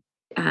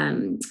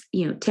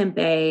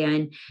 tempeh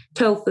and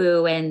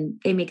tofu,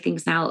 and they make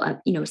things now,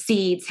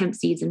 seeds, hemp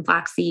seeds and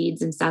flax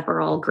seeds and stuff are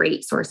all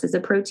great sources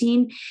of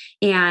protein.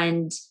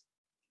 And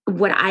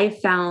what I've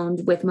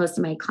found with most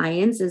of my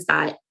clients is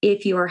that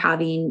if you're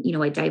having,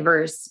 a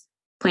diverse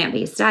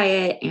plant-based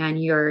diet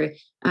and you're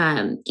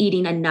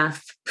eating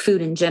enough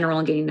food in general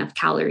and getting enough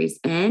calories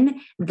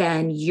in,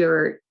 then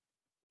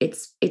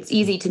it's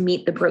easy to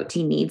meet the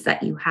protein needs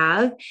that you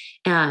have.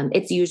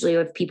 It's usually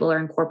if people are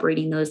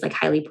incorporating those like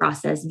highly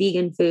processed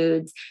vegan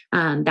foods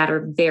that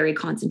are very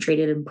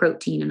concentrated in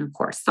protein and of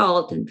course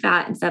salt and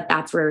fat and stuff,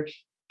 that's where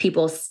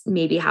people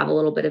maybe have a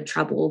little bit of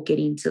trouble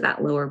getting to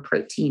that lower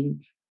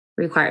protein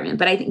requirement.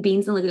 But I think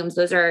beans and legumes,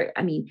 those are,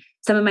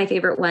 some of my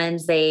favorite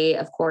ones. They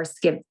of course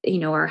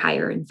are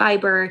higher in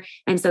fiber.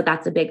 And so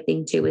that's a big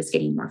thing too, is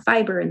getting more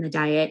fiber in the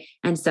diet.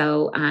 And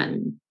so,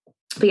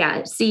 but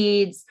yeah,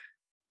 seeds,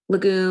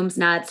 legumes,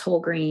 nuts, whole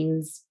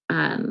grains,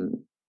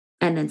 and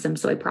then some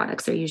soy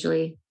products are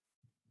usually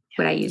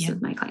what I use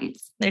with my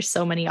clients. There's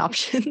so many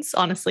options,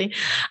 honestly.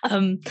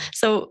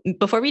 So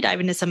before we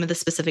dive into some of the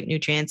specific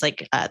nutrients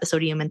like the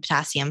sodium and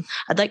potassium,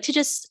 I'd like to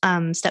just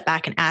step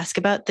back and ask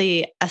about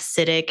the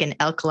acidic and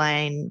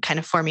alkaline kind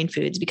of forming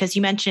foods, because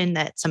you mentioned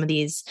that some of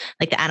these,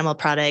 like the animal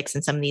products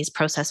and some of these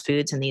processed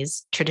foods and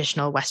these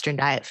traditional Western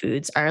diet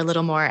foods are a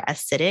little more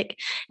acidic,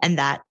 and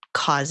that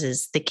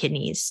causes the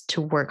kidneys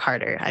to work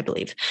harder, I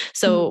believe.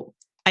 So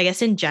I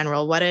guess in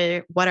general, what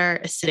are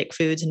acidic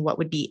foods and what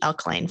would be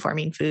alkaline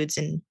forming foods?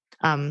 And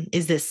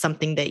is this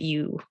something that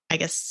you, I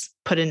guess,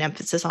 put an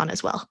emphasis on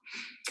as well?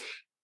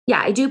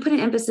 yeah, I do put an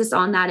emphasis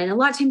on that. And a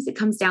lot of times it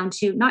comes down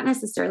to not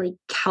necessarily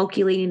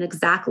calculating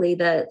exactly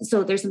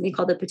so there's something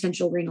called the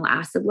potential renal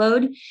acid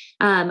load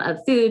of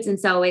foods. And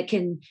so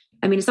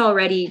it's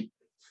already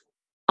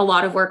a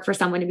lot of work for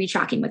someone to be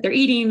tracking what they're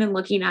eating and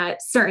looking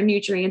at certain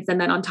nutrients.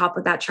 And then on top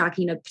of that,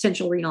 tracking a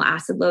potential renal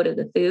acid load of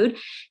the food.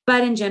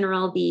 But in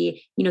general,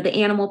 the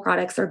animal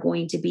products are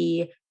going to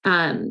be,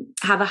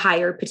 have a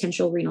higher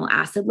potential renal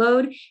acid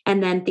load.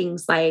 And then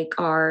things like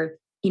our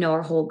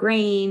whole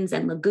grains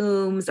and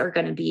legumes are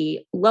going to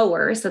be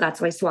lower. So that's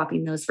why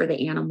swapping those for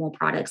the animal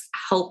products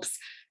helps,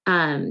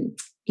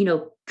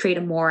 create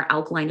a more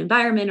alkaline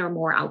environment or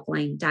more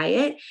alkaline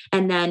diet.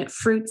 And then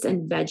fruits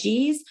and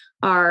veggies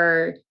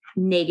are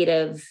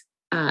negative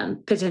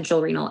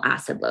potential renal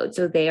acid load.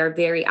 So they are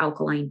very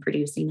alkaline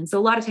producing. And so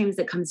a lot of times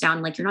it comes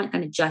down, like, you're not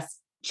going to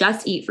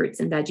just eat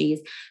fruits and veggies,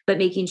 but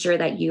making sure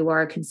that you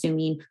are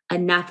consuming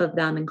enough of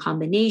them in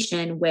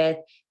combination with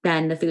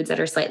then the foods that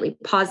are slightly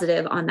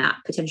positive on that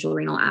potential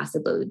renal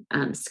acid load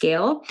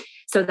scale,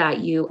 so that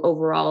you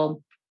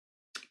overall,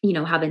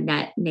 have a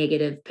net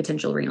negative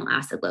potential renal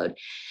acid load.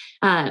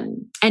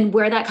 And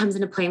where that comes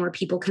into play and where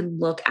people can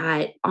look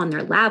at on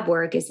their lab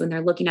work is when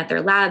they're looking at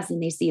their labs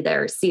and they see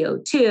their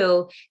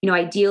CO2,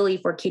 ideally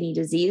for kidney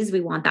disease,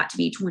 we want that to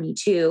be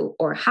 22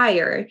 or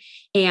higher.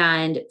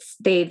 And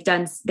they've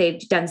done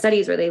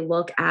studies where they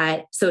look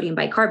at sodium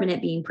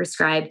bicarbonate being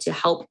prescribed to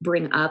help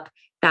bring up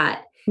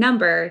that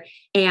number,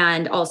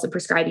 and also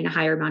prescribing a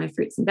higher amount of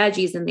fruits and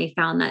veggies. And they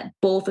found that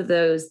both of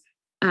those,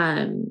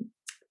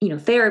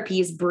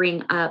 therapies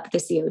bring up the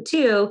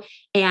CO2,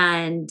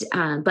 and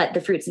but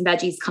the fruits and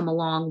veggies come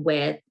along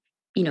with,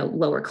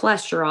 lower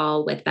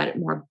cholesterol, with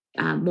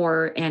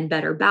more and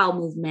better bowel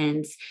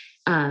movements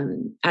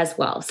as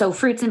well. So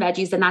fruits and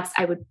veggies, and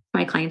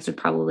my clients would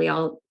probably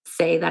all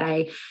say that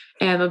I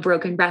am a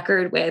broken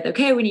record with,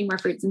 okay, we need more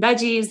fruits and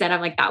veggies. And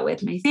I'm like that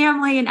with my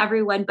family and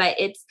everyone, but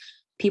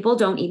people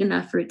don't eat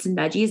enough fruits and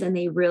veggies, and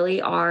they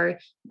really are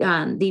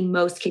the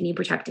most kidney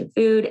protective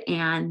food.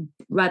 And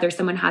whether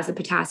someone has a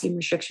potassium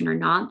restriction or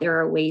not, there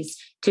are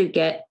ways to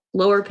get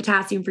lower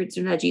potassium fruits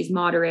and veggies,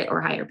 moderate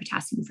or higher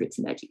potassium fruits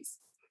and veggies.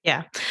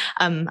 Yeah.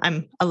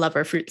 I'm a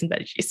lover of fruits and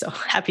veggies, so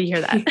happy to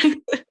hear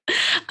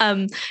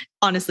that.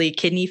 Honestly,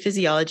 kidney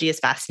physiology is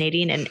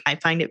fascinating. And I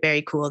find it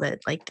very cool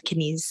that, like, the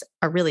kidneys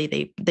are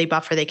really, they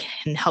buffer, they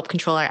can help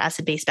control our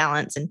acid-base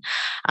balance. And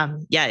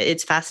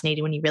it's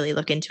fascinating when you really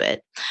look into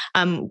it.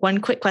 One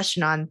quick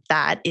question on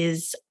that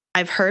is,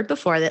 I've heard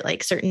before that,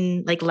 like,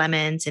 certain, like,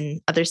 lemons and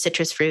other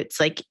citrus fruits,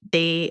 like,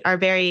 they are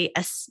very,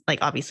 like,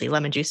 obviously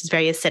lemon juice is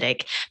very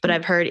acidic, but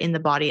I've heard in the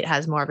body it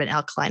has more of an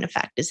alkaline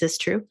effect. Is this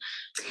true?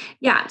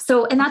 Yeah.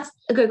 So, and that's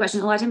a good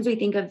question. A lot of times we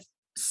think of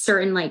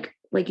certain, like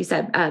you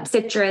said,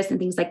 citrus and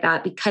things like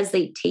that, because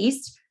they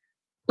taste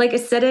like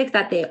acidic,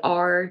 that they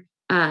are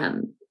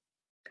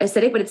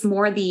acidic, but it's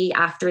more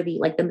after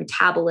the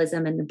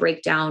metabolism and the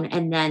breakdown,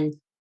 and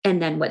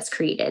then what's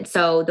created.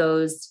 So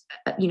those,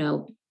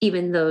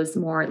 even those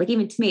more, like,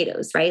 even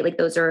tomatoes, right? Like,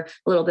 those are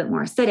a little bit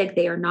more acidic.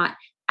 They are not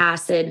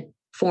acid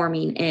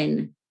forming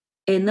in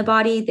the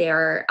body. They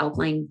are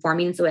alkaline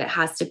forming. So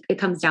it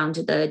comes down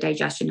to the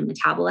digestion and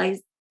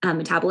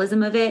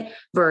metabolism of it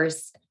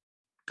versus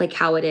like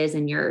how it is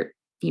in your,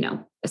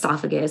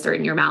 esophagus or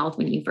in your mouth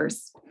when you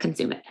first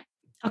consume it.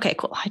 Okay,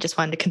 cool. I just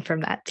wanted to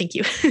confirm that. Thank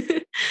you.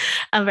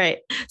 All right.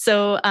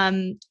 So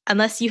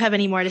unless you have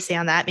any more to say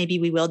on that, maybe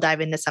we will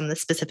dive into some of the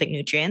specific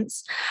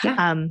nutrients.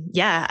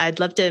 Yeah. I'd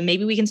love to,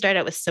 maybe we can start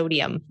out with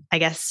sodium. I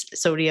guess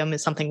sodium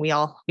is something we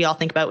all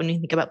think about when we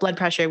think about blood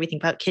pressure, we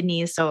think about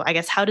kidneys. So I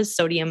guess, how does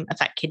sodium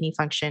affect kidney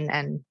function?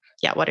 And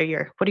what are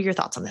your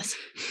thoughts on this?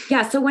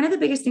 Yeah. So one of the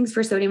biggest things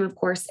for sodium, of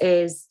course,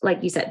 is,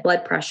 like you said,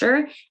 blood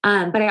pressure.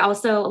 But I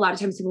also, a lot of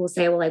times people will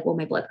say, well,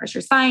 my blood pressure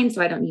is fine, so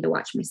I don't need to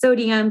watch my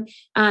sodium.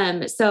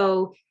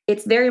 So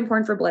it's very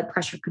important for blood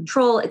pressure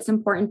control. It's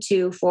important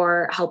too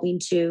for helping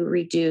to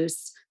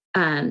reduce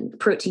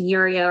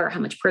proteinuria, or how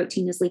much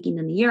protein is leaking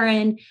in the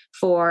urine,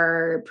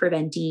 for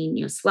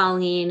preventing,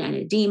 swelling and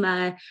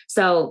edema.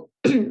 So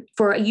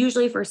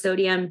usually for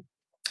sodium,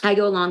 I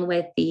go along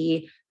with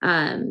the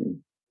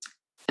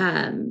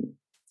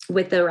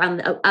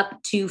around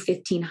up to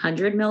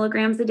 1,500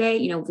 milligrams a day.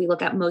 If we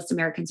look at, most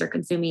Americans are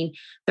consuming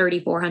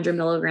 3,400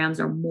 milligrams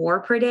or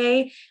more per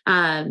day.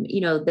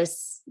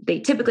 They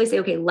typically say,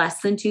 okay,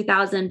 less than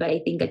 2,000, but I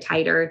think a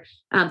tighter,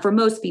 for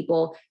most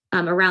people,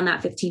 around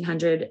that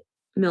 1,500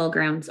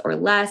 milligrams or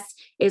less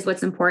is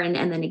what's important.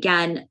 And then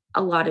again,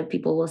 a lot of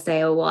people will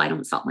say, oh, well, I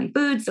don't salt my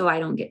food, so I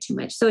don't get too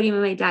much sodium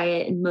in my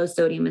diet. And most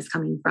sodium is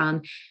coming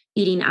from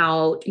eating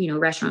out,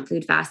 restaurant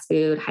food, fast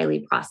food,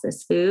 highly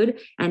processed food.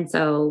 And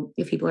so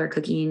if people are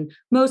cooking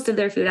most of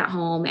their food at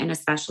home, and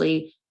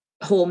especially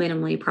whole,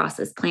 minimally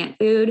processed plant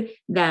food,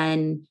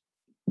 then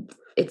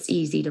it's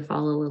easy to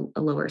follow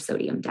a lower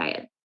sodium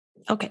diet.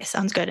 Okay,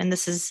 sounds good. And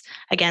this is,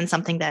 again,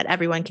 something that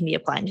everyone can be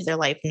applying to their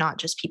life, not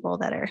just people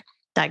that are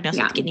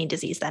diagnosed with kidney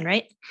disease then,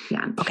 right?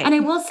 Yeah. Okay. And I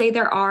will say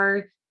there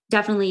are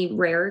definitely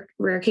rare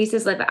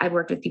cases. Like, I've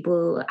worked with people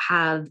who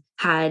have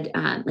had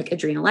like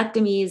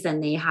adrenalectomies,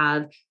 and they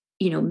have,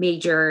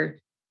 major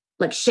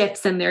like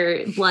shifts in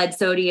their blood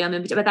sodium,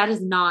 but that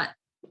is not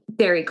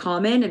very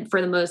common. And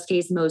for the most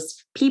case,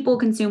 most people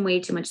consume way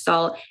too much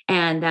salt.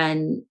 And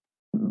then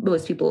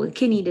most people with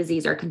kidney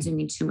disease are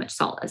consuming too much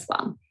salt as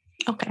well.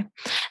 Okay.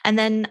 And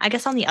then I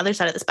guess on the other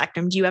side of the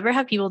spectrum, do you ever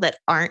have people that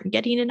aren't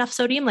getting enough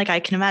sodium? Like I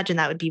can imagine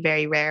that would be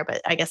very rare,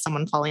 but I guess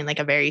someone following like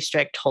a very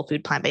strict whole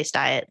food plant-based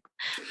diet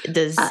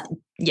does.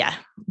 Yeah.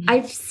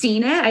 I've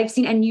seen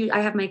it.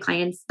 I have my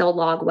clients, they'll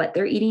log what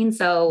they're eating.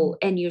 So,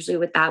 and usually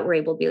with that, we're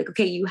able to be like,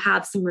 okay, you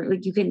have some,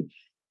 like you can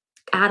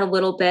add a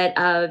little bit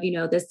of,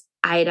 this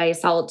iodized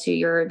salt to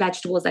your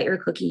vegetables that you're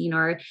cooking,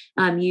 or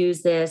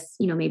use this,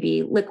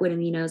 maybe liquid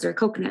aminos or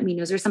coconut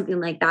aminos or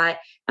something like that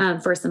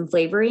for some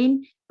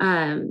flavoring.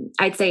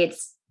 I'd say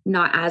it's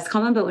not as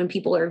common, but when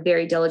people are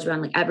very diligent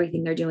on like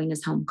everything they're doing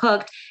is home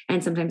cooked,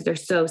 and sometimes they're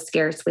so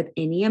scarce with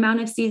any amount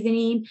of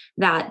seasoning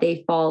that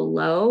they fall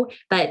low.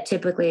 But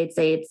typically I'd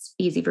say it's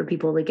easy for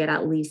people to get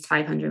at least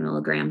 500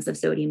 milligrams of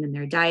sodium in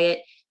their diet,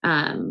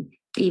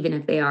 even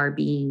if they are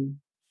being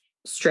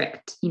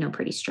strict,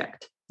 pretty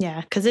strict.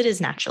 Yeah, because it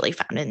is naturally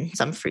found in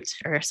some fruits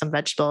or some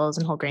vegetables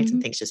and whole grains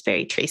and things, just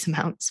very trace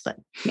amounts. But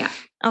yeah.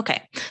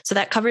 Okay. So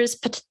that covers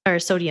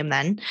sodium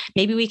then.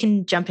 Maybe we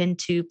can jump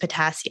into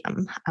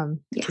potassium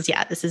because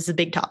this is a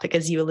big topic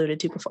as you alluded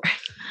to before.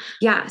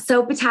 Yeah.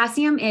 So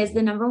potassium is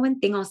the number one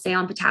thing I'll say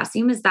on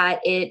potassium is that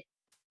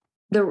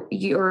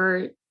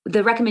the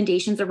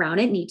recommendations around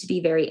it need to be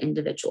very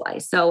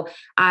individualized. So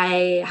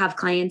I have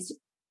clients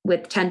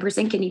with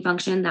 10% kidney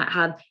function that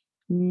have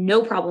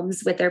no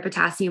problems with their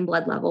potassium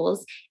blood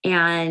levels,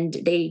 and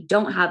they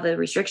don't have a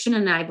restriction.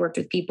 And I've worked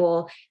with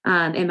people,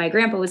 and my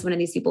grandpa was one of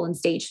these people in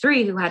stage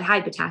 3 who had high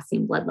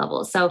potassium blood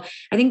levels. So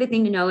I think the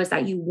thing to know is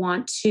that you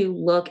want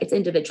to it's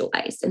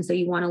individualized. And so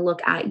you want to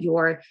look at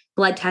your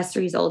blood test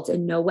results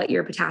and know what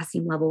your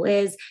potassium level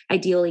is,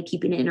 ideally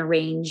keeping it in a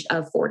range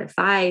of 4 to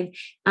 5.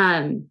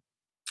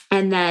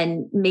 And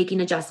then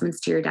making adjustments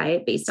to your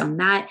diet based on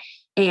that.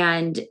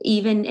 And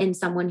even in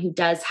someone who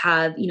does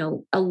have,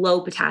 a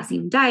low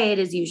potassium diet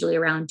is usually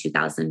around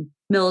 2000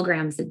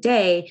 milligrams a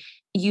day,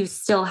 you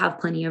still have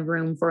plenty of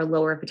room for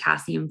lower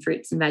potassium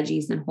fruits and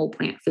veggies and whole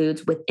plant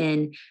foods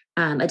within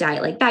a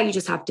diet like that. You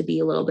just have to be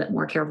a little bit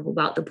more careful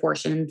about the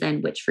portions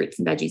and which fruits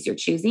and veggies you're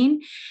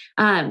choosing.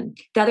 The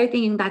other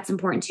thing that's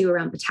important too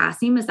around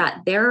potassium is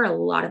that there are a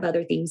lot of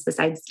other things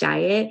besides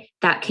diet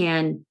that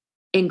can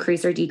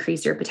increase or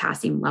decrease your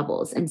potassium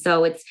levels. And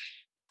so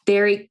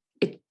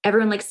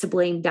everyone likes to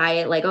blame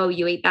diet, like, oh,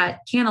 you ate that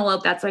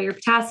cantaloupe, that's why your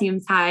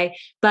potassium's high.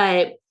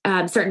 But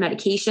certain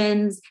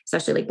medications,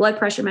 especially like blood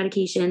pressure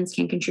medications,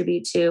 can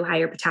contribute to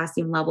higher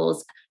potassium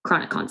levels.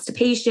 Chronic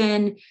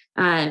constipation,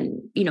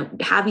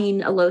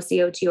 having a low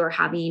CO2 or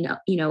having,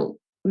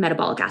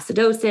 metabolic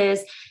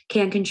acidosis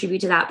can contribute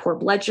to that. Poor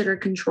blood sugar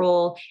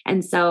control.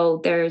 And so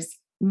there's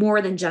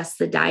more than just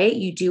the diet.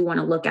 You do want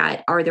to look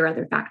at, are there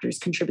other factors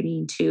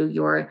contributing to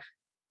your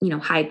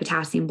high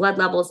potassium blood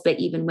levels? But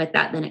even with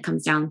that, then it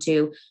comes down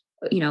to,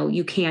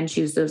 you can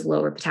choose those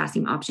lower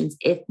potassium options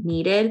if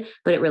needed,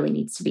 but it really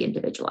needs to be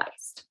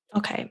individualized.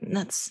 Okay.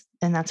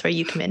 That's where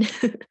you come in.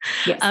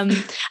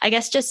 Yes. I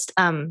guess just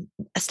a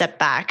step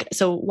back.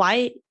 So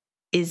why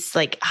is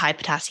like high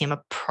potassium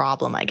a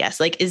problem, I guess?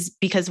 Like is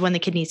because when the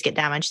kidneys get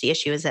damaged, the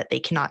issue is that they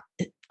cannot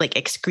like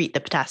excrete the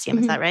potassium.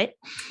 Is that right?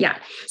 Yeah.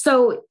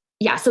 So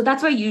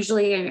that's why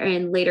usually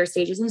in later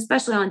stages, and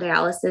especially on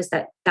dialysis,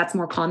 that's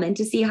more common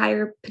to see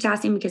higher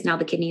potassium because now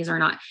the kidneys are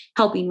not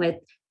helping with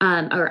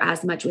or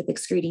as much with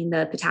excreting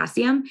the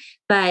potassium.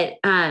 But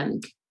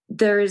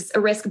there's a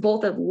risk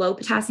both of low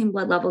potassium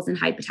blood levels and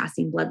high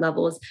potassium blood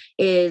levels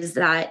is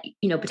that,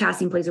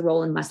 potassium plays a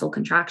role in muscle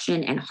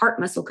contraction and heart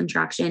muscle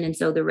contraction. And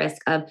so the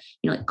risk of,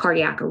 like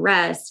cardiac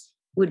arrest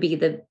would be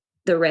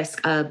the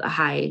risk of a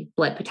high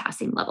blood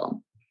potassium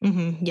level.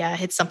 Mm-hmm. Yeah,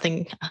 it's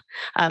something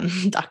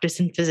doctors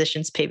and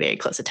physicians pay very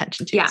close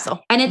attention to. Yeah. So.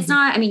 And it's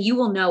not, you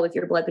will know if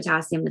your blood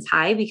potassium is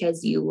high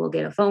because you will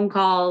get a phone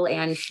call,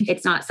 and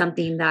it's not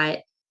something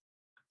that,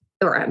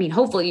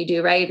 hopefully you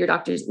do, right? If your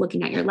doctor's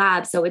looking at your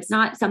lab. So it's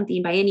not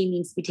something by any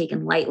means to be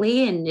taken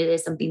lightly. And it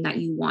is something that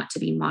you want to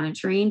be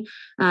monitoring,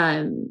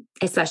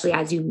 especially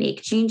as you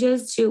make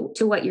changes to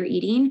what you're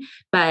eating.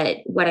 But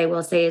what I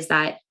will say is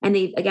that, and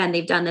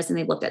they've done this and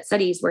they've looked at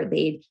studies where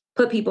they've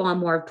put people on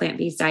more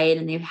plant-based diet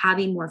and they're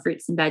having more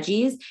fruits and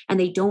veggies, and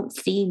they don't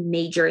see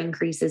major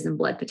increases in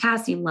blood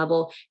potassium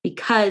level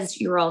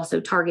because you're also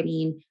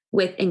targeting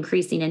with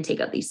increasing intake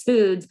of these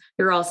foods.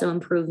 You're also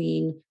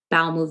improving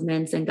bowel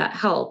movements and gut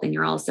health. And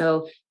you're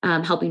also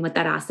helping with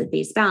that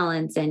acid-base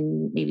balance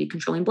and maybe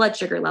controlling blood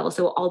sugar levels.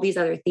 So all these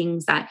other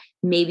things that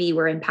maybe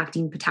were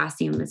impacting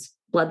potassium as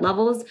blood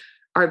levels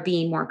are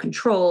being more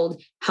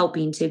controlled,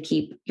 helping to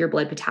keep your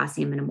blood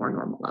potassium in a more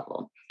normal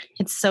level.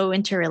 It's so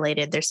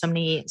interrelated. There's so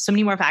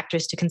many more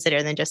factors to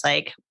consider than just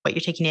like what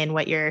you're taking in,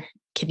 what your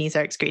kidneys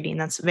are excreting.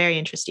 That's very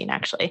interesting,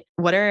 actually.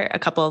 What are a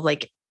couple of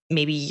like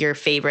maybe your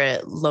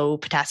favorite low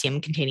potassium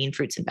containing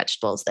fruits and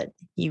vegetables that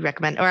you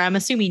recommend? Or I'm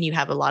assuming you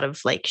have a lot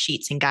of like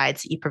sheets and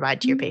guides that you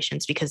provide to your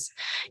patients because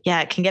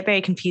it can get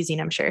very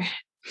confusing, I'm sure.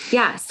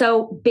 Yeah.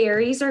 So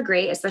berries are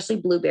great, especially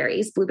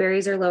blueberries.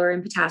 Blueberries are lower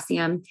in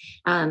potassium.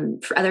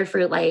 For other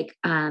fruit like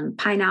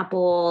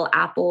pineapple,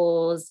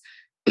 apples,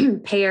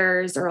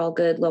 pears are all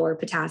good, lower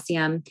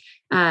potassium.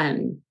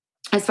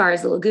 As far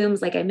as the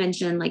legumes, like I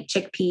mentioned, like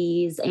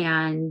chickpeas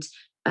and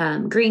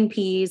green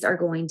peas are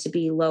going to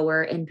be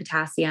lower in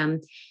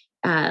potassium.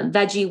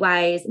 Veggie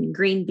wise, I mean,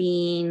 green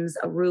beans,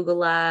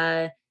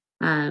 arugula,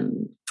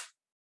 um,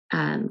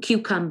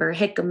 cucumber,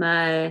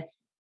 jicama,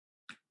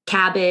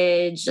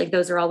 cabbage, like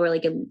those are all really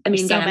good. I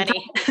mean, so again,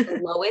 many.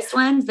 the lowest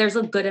ones. There's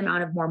a good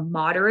amount of more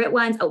moderate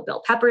ones. Oh,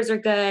 bell peppers are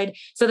good.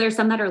 So there's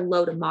some that are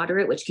low to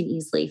moderate, which can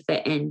easily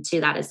fit into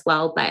that as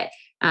well. But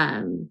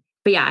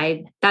yeah,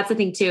 that's the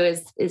thing too,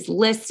 is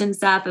lists and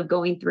stuff of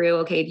going through,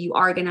 okay, if you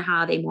are going to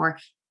have a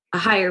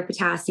higher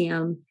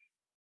potassium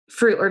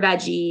fruit or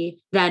veggie,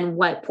 then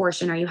what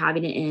portion are you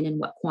having it in and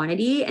what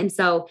quantity? And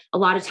so a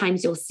lot of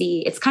times you'll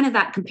see it's kind of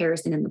that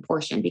comparison in the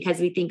portion, because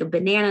we think of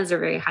bananas are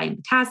very high in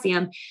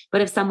potassium, but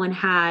if someone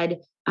had,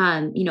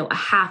 a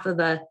half of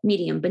a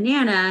medium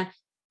banana,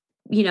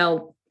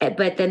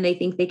 but then they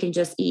think they can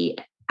just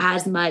eat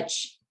as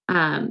much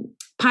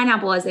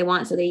pineapple as they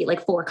want. So they eat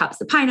like 4 cups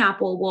of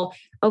pineapple. Well,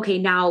 okay,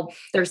 now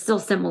there's still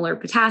similar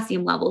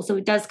potassium levels. So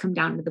it does come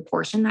down to the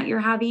portion that you're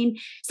having.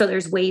 So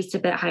there's ways to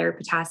fit higher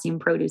potassium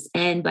produce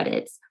in, but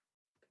it's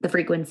the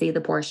frequency,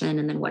 the portion,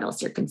 and then what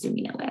else you're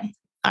consuming it with.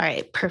 All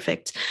right,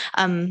 perfect.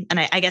 And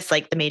I guess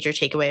like the major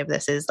takeaway of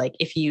this is like,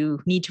 if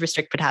you need to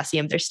restrict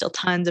potassium, there's still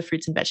tons of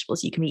fruits and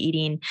vegetables you can be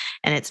eating,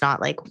 and it's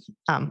not like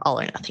all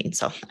or nothing.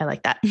 So I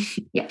like that.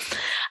 Yeah.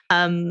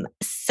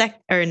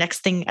 Next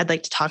thing I'd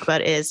like to talk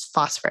about is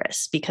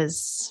phosphorus,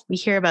 because we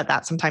hear about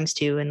that sometimes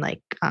too. And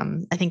like,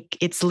 I think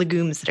it's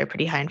legumes that are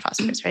pretty high in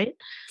phosphorus, right?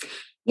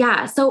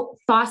 Yeah. So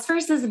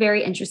phosphorus is a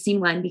very interesting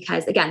one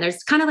because, again,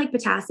 there's kind of like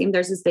potassium,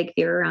 there's this big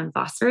fear around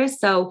phosphorus.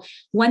 So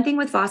one thing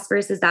with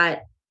phosphorus is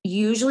that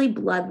usually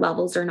blood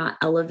levels are not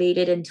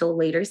elevated until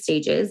later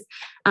stages.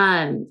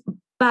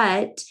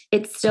 But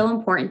it's still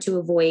important to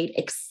avoid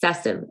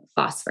excessive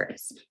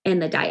phosphorus in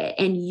the diet,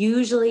 and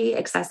usually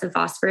excessive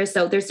phosphorus.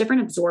 So there's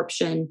different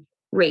absorption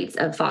rates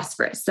of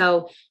phosphorus.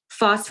 So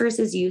phosphorus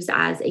is used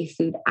as a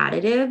food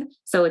additive.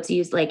 So it's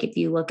used, like if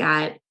you look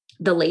at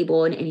the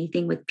label and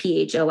anything with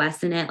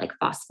PHOS in it, like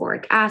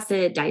phosphoric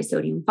acid,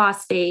 disodium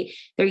phosphate,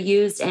 they're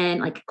used in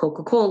like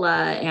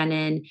Coca-Cola and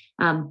in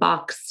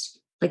boxed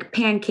like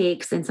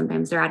pancakes, and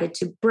sometimes they're added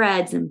to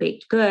breads and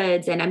baked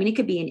goods. And I mean, it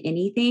could be in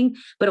anything,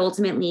 but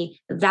ultimately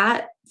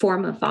that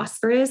form of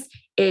phosphorus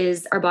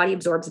is our body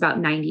absorbs about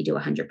 90 to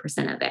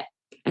 100% of it.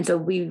 And so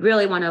we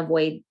really want to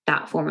avoid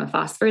that form of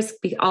phosphorus,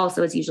 because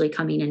also it's usually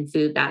coming in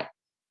food that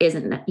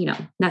isn't,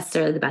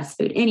 necessarily the best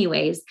food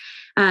anyways.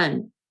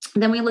 Then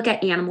we look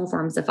at animal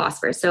forms of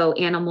phosphorus. So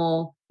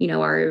animal,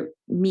 our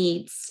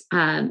meats,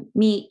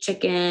 meat,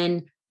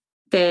 chicken,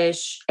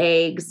 fish,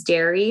 eggs,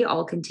 dairy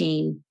all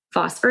contain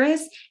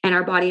phosphorus, and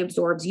our body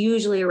absorbs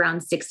usually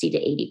around 60 to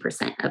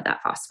 80% of that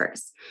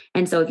phosphorus.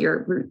 And so if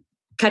you're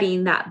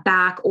cutting that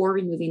back or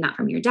removing that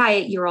from your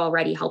diet, you're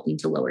already helping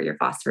to lower your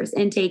phosphorus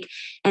intake.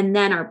 And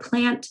then our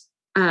plant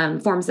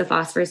forms of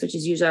phosphorus, which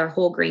is usually our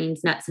whole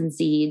grains, nuts and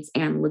seeds,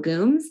 and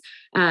legumes.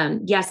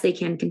 Yes, they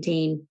can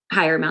contain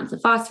higher amounts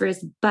of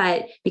phosphorus,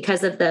 but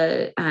because of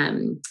the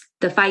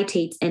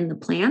phytates in the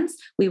plants,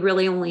 we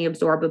really only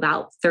absorb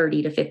about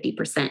 30 to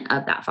 50%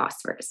 of that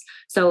phosphorus.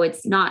 So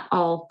it's not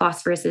all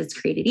phosphorus is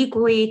created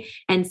equally.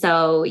 And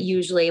so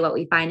usually what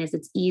we find is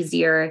it's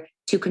easier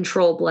to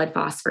control blood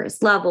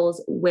phosphorus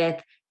levels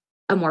with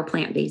a more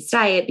plant-based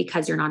diet,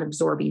 because you're not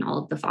absorbing all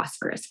of the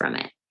phosphorus from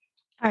it.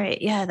 All right.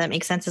 Yeah, that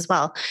makes sense as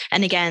well.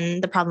 And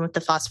again, the problem with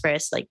the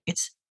phosphorus, like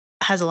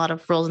has a lot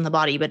of roles in the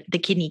body, but the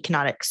kidney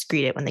cannot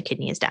excrete it when the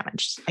kidney is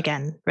damaged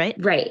again, right?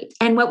 Right.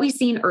 And what we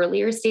see in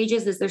earlier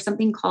stages is there's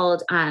something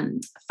called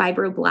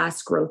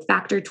fibroblast growth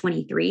factor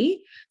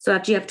 23. So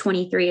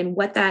FGF23, and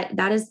what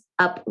that is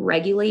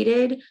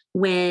upregulated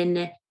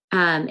when,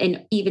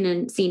 and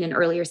even seen in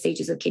earlier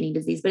stages of kidney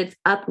disease, but it's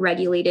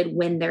upregulated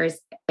when there's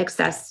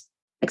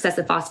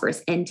excessive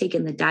phosphorus intake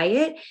in the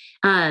diet,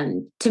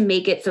 to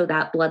make it so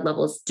that blood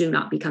levels do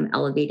not become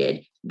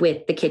elevated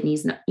with the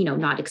kidneys,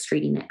 not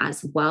excreting it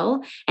as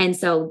well. And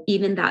so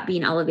even that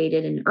being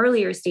elevated in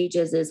earlier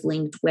stages is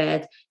linked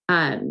with,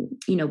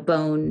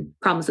 bone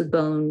problems with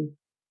bone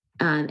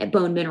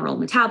mineral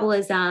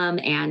metabolism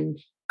and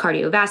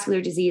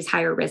cardiovascular disease,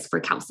 higher risk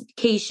for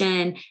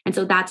calcification. And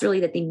so that's really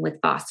the thing with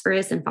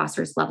phosphorus and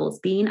phosphorus levels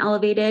being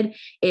elevated,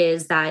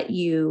 is that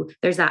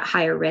there's that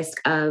higher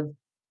risk of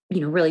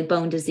really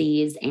bone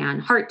disease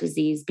and heart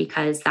disease,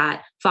 because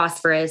that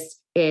phosphorus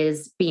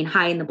is being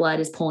high in the blood,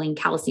 is pulling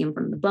calcium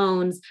from the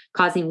bones,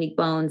 causing weak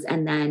bones.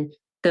 And then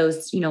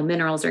those,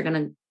 minerals are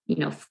going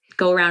to,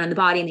 go around in the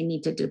body, and they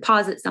need to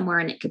deposit somewhere.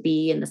 And it could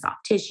be in the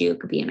soft tissue, it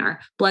could be in our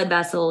blood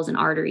vessels and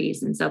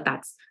arteries. And so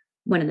that's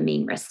one of the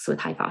main risks with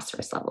high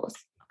phosphorus levels.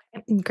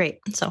 Great.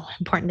 So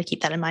important to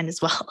keep that in mind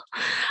as well.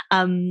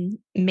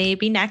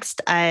 Maybe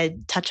next I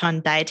touch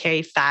on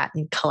dietary fat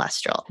and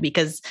cholesterol,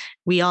 because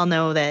we all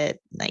know that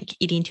like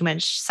eating too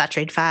much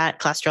saturated fat,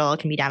 cholesterol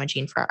can be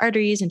damaging for our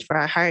arteries and for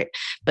our heart.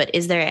 But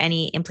is there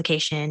any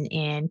implication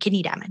in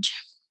kidney damage?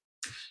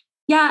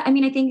 Yeah, I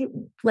mean, I think,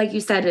 like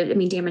you said, I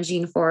mean,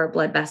 damaging for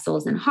blood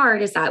vessels and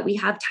heart is that we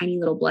have tiny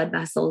little blood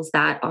vessels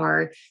that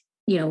are,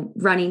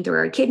 running through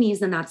our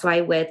kidneys. And that's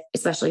why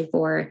especially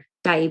for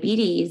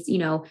diabetes,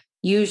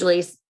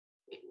 usually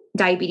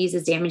diabetes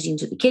is damaging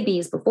to the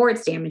kidneys before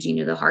it's damaging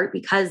to the heart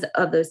because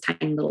of those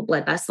tiny little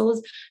blood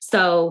vessels.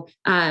 So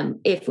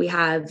if we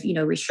have,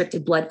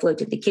 restricted blood flow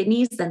to the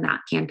kidneys, then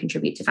that can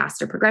contribute to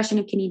faster progression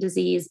of kidney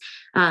disease.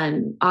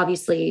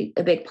 Obviously,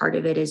 a big part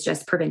of it is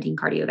just preventing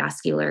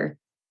cardiovascular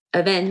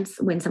events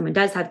when someone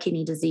does have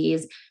kidney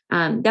disease.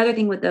 The other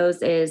thing with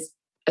those is,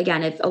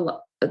 again, if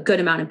a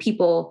good amount of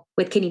people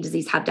with kidney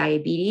disease have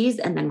diabetes,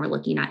 and then we're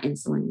looking at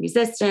insulin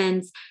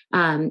resistance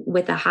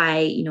with a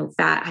high,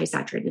 high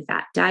saturated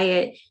fat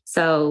diet.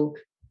 So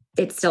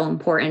it's still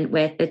important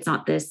it's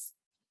not this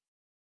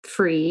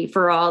free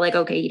for all, like,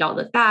 okay, eat all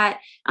the fat,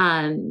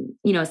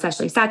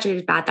 especially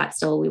saturated fat, that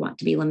still we want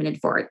to be limited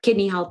for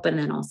kidney health, but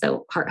then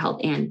also heart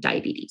health and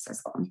diabetes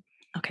as well.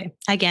 Okay.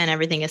 Again,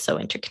 everything is so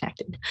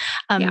interconnected.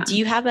 Yeah. Do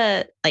you have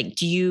the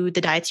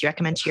diets you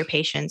recommend to your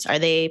patients, are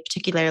they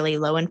particularly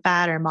low in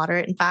fat or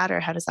moderate in fat, or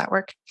how does that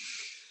work?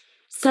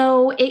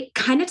 So it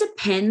kind of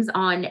depends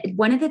on,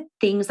 one of the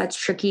things that's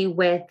tricky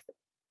with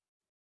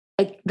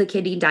the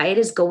kidney diet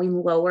is going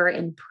lower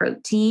in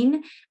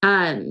protein.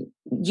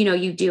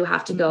 You do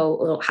have to go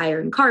a little higher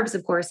in carbs,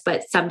 of course,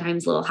 but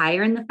sometimes a little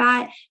higher in the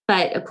fat.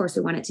 But of course,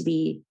 we want it to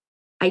be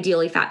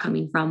ideally fat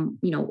coming from,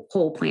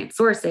 whole plant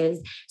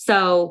sources.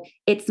 So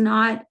it's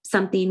not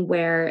something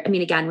where, I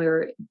mean, again, we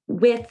were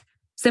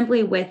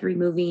simply with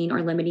removing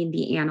or limiting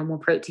the animal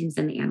proteins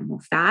and the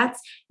animal fats,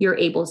 you're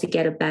able to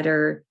get a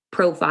better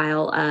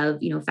profile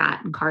of,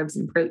 fat and carbs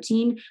and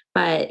protein.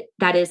 But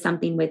that is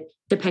something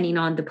depending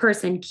on the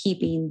person,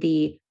 keeping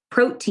the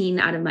protein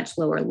at a much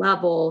lower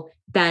level,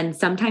 then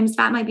sometimes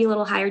fat might be a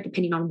little higher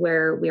depending on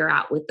where we're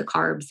at with the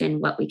carbs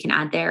and what we can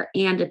add there.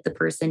 And if the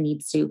person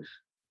needs to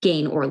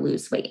gain or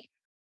lose weight.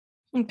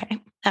 Okay,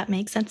 that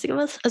makes sense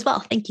as well.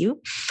 Thank you.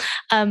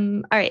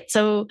 All right.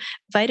 So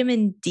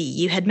vitamin D,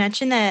 you had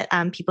mentioned that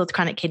people with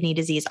chronic kidney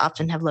disease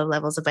often have low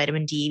levels of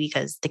vitamin D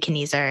because the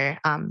kidneys are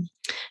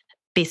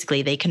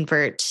basically they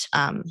convert,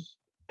 I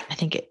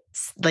think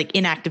it's like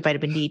inactive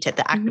vitamin D to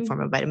the active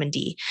form of vitamin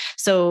D.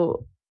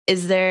 So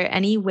is there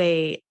any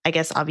way, I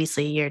guess,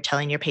 obviously you're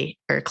telling your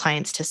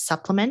clients to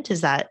supplement,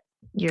 is that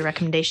your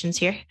recommendations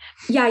here?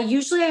 Yeah,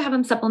 usually I have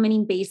them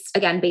supplementing based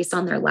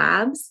on their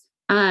labs.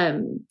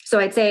 So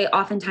I'd say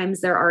oftentimes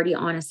they're already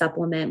on a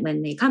supplement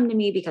when they come to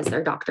me because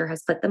their doctor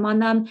has put them on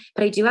them.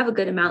 But I do have a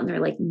good amount,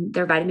 and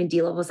their vitamin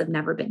D levels have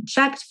never been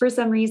checked for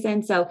some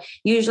reason. So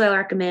usually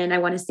I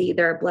want to see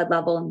their blood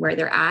level and where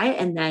they're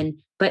at,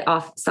 but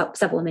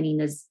supplementing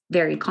is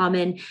very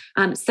common.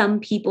 Some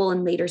people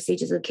in later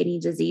stages of kidney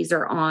disease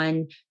are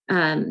on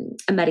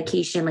a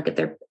medication, like if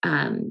their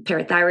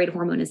parathyroid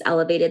hormone is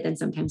elevated, then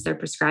sometimes they're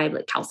prescribed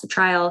like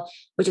calcitriol,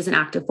 which is an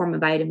active form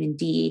of vitamin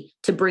D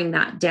to bring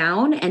that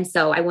down. And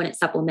so I wouldn't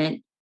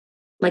supplement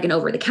like an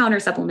over-the-counter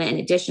supplement in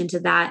addition to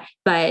that.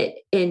 But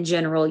in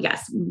general,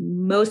 yes,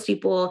 most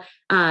people,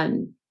 are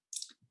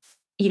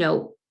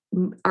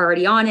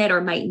already on it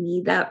or might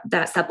need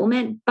that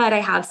supplement. But I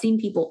have seen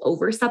people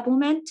over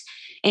supplement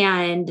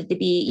and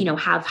to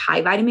have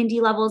high vitamin D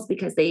levels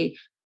because they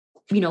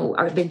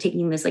have been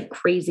taking this like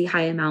crazy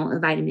high amount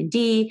of vitamin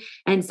D.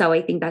 And so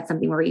I think that's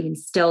something where even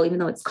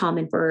though it's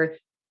common for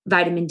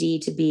vitamin D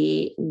to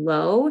be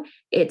low,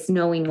 it's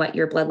knowing what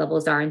your blood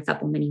levels are and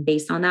supplementing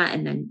based on that.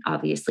 And then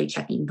obviously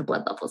checking the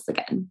blood levels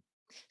again.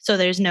 So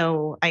there's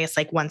no, I guess,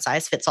 like one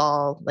size fits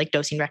all, like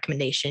dosing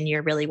recommendation.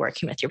 You're really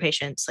working with your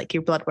patients, like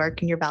your blood work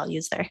and your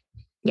values there.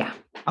 Yeah.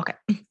 Okay.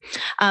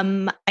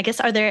 I guess,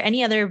 are there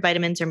any other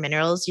vitamins or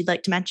minerals you'd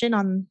like to mention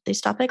on this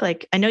topic?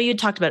 Like, I know you'd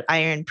talked about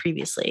iron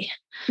previously.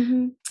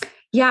 Mm-hmm.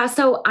 Yeah.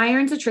 So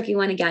iron's a tricky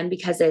one again,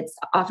 because it's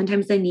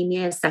oftentimes the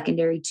anemia is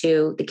secondary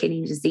to the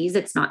kidney disease.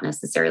 It's not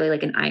necessarily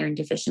like an iron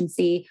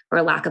deficiency or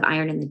a lack of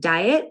iron in the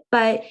diet,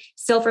 but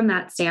still from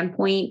that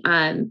standpoint,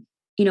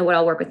 what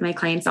I'll work with my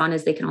clients on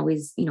is they can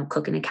always,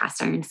 cook in a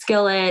cast iron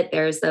skillet.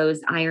 There's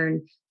those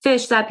iron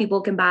fish that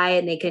people can buy,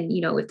 and they can,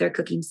 if they're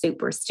cooking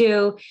soup or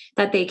stew,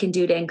 that they can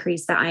do to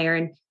increase the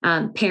iron.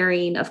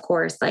 Pairing, of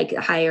course, like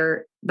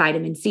higher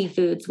vitamin C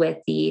foods with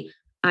the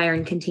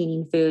iron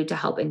containing food to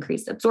help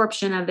increase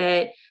absorption of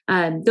it.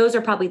 Those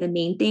are probably the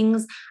main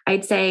things.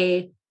 I'd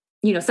say,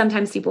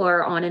 sometimes people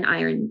are on an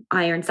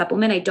iron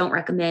supplement. I don't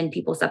recommend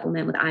people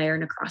supplement with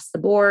iron across the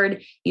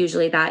board.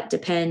 Usually that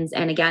depends.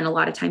 And again, a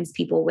lot of times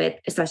people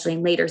especially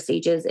in later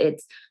stages,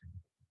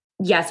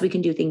 yes, we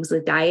can do things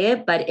with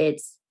diet, but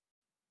it's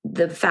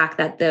the fact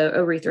that the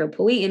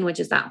erythropoietin, which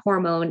is that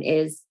hormone,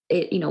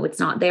 it's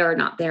not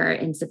there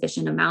in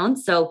sufficient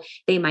amounts. So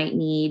they might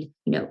need,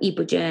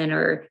 Epogen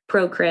or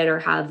Procrit or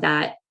have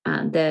that,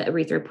 the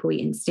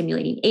erythropoietin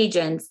stimulating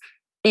agents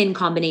in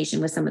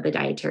combination with some of the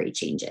dietary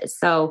changes.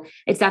 So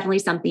it's definitely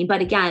something,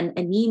 but again,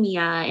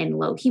 anemia and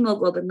low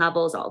hemoglobin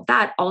levels, all of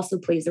that also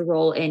plays a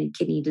role in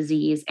kidney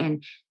disease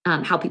and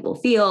how people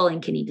feel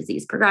and kidney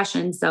disease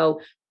progression.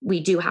 So we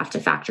do have to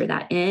factor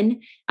that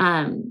in.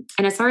 And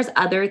as far as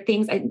other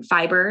things, I think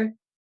fiber,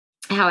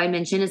 how I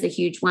mentioned, is a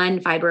huge one.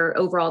 Fiber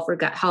overall for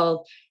gut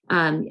health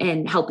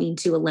and helping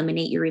to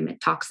eliminate uremic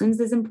toxins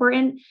is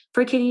important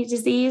for kidney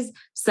disease.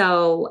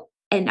 So,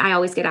 and I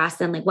always get asked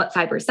then, like, what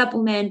fiber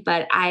supplement,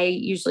 but I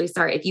usually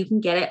start, if you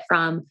can get it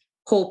from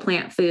whole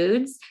plant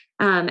foods,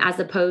 as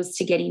opposed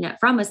to getting it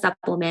from a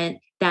supplement,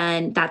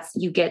 then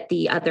you get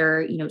the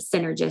other,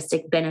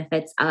 synergistic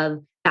benefits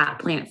of that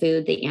plant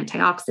food, the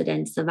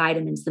antioxidants, the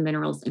vitamins, the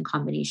minerals in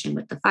combination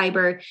with the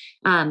fiber.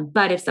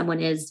 But if someone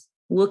is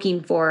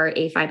looking for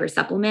a fiber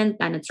supplement,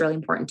 then it's really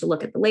important to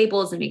look at the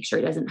labels and make sure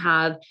it doesn't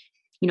have,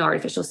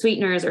 artificial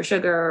sweeteners or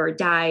sugar or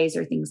dyes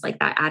or things like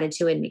that added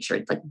to it, and make sure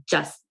it's like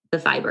just the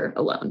fiber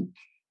alone.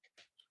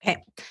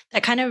 Okay.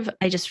 That kind of,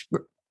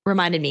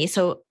 reminded me.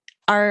 So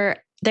are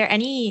there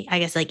any, I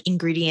guess, like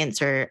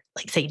ingredients or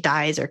like say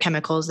dyes or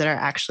chemicals that are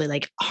actually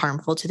like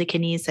harmful to the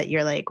kidneys that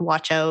you're like,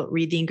 watch out,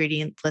 read the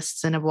ingredient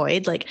lists and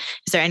avoid? Like,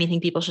 is there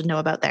anything people should know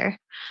about there?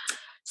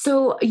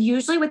 So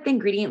usually with the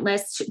ingredient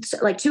list,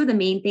 like two of the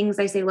main things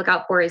I say look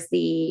out for is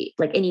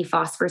any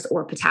phosphorus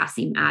or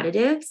potassium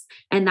additives.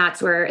 And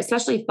that's where,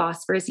 especially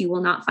phosphorus, you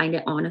will not find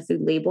it on a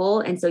food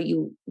label. And so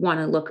you want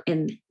to look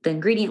in the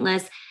ingredient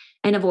list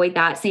and avoid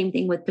that. Same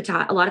thing with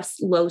a lot of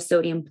low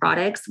sodium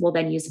products will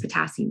then use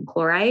potassium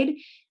chloride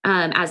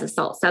as a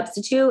salt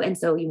substitute. And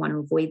so you want to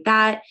avoid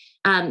that.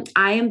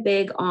 I am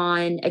big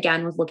on,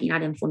 again, with looking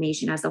at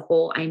inflammation as a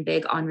whole, I'm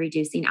big on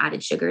reducing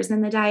added sugars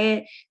in the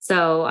diet.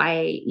 So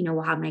I,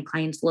 will have my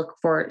clients look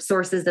for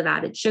sources of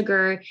added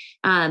sugar,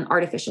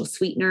 artificial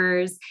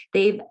sweeteners.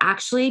 They've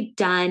actually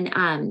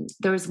done,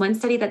 there was one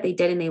study that they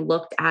did and they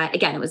looked at,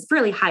 again, it was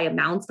really high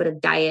amounts, but of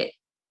diet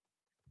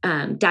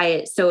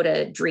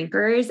soda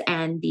drinkers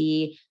and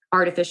the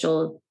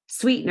artificial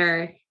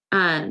sweeteners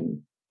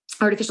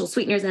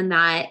in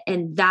that,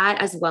 and that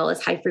as well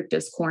as high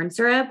fructose corn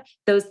syrup,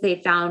 those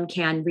they found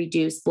can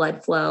reduce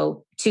blood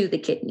flow to the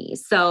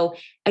kidneys. So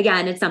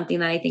again, it's something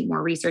that I think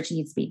more research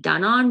needs to be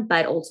done on,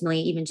 but ultimately,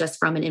 even just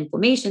from an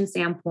inflammation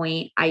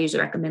standpoint, I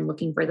usually recommend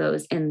looking for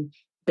those in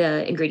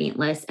the ingredient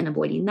list and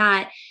avoiding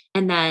that.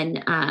 And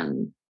then,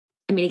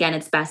 again,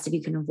 it's best if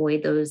you can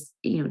avoid those,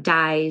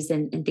 dyes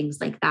and things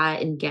like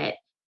that and get,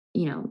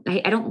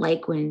 I don't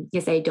like when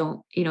you say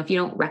don't, if you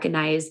don't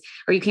recognize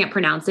or you can't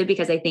pronounce it,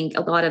 because I think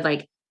a lot of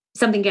like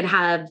something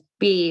can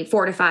be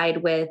fortified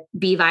with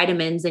B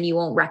vitamins and you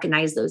won't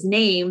recognize those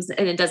names,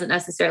 and it doesn't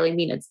necessarily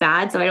mean it's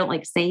bad. So I don't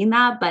like saying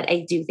that, but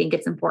I do think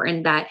it's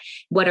important that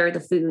what are the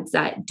foods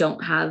that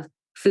don't have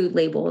food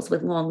labels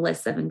with long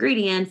lists of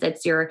ingredients.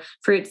 It's your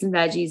fruits and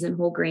veggies and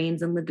whole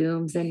grains and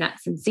legumes and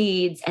nuts and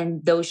seeds.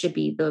 And those should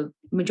be the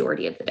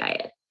majority of the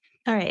diet.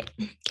 All right.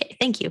 Okay.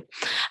 Thank you.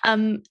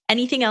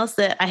 Anything else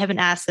that I haven't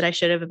asked that I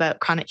should have about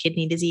chronic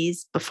kidney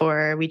disease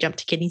before we jump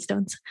to kidney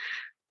stones?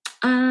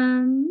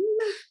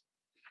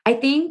 I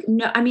think,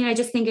 no, I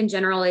just think in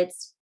general,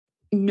 it's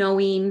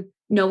knowing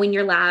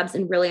your labs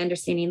and really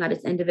understanding that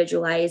it's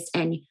individualized,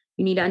 and you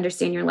need to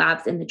understand your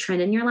labs and the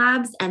trend in your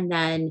labs, and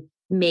then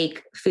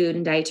make food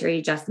and dietary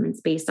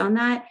adjustments based on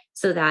that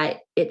so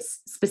that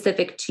it's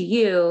specific to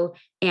you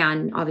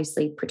and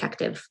obviously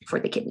protective for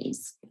the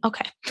kidneys.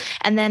 Okay.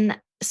 And then,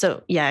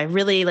 so yeah, I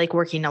really like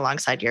working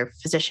alongside your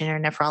physician or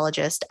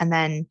nephrologist. And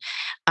then,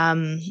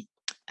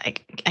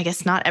 I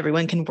guess not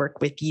everyone can work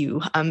with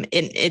you.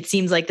 It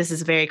seems like this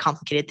is a very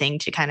complicated thing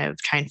to kind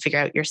of try and figure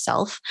out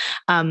yourself.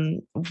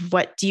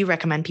 What do you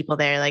recommend people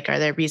there? Like, are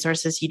there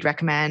resources you'd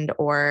recommend?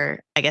 Or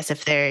I guess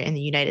if they're in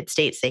the United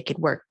States, they could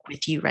work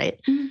with you, right?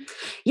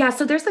 Yeah.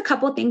 So there's a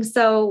couple of things.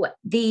 So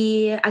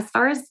as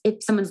far as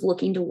if someone's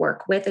looking to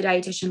work with a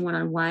dietitian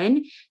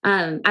one-on-one,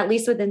 at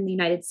least within the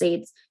United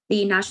States,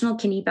 the National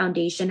Kidney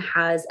Foundation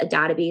has a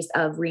database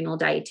of renal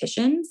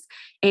dietitians,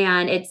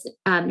 and it's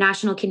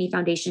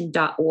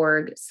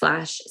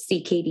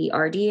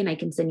nationalkidneyfoundation.org/CKDRD. And I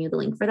can send you the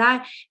link for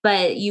that,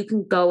 but you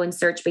can go and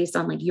search based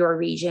on like your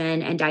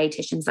region and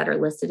dietitians that are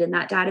listed in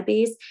that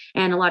database.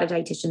 And a lot of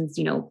dietitians,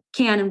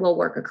 can and will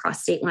work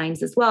across state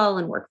lines as well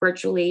and work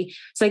virtually.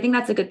 So I think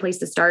that's a good place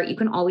to start. You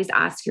can always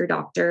ask your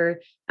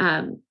doctor,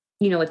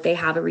 if they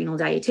have a renal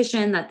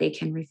dietitian that they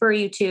can refer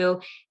you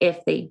to.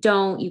 If they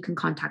don't, you can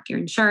contact your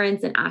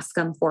insurance and ask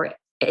them for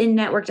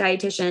in-network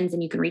dietitians,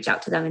 and you can reach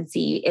out to them and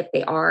see if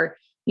they are,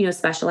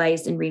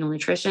 specialized in renal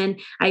nutrition.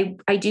 I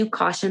do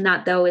caution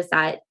that though, is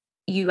that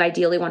you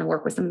ideally want to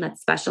work with someone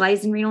that's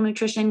specialized in renal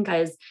nutrition.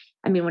 Because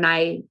when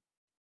I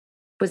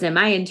was in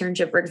my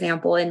internship, for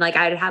example, and like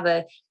I'd have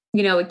a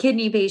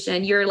kidney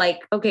patient, you're like,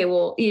 okay,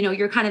 well,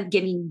 you're kind of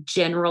giving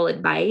general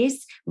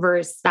advice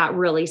versus that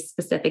really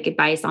specific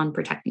advice on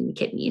protecting the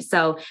kidney.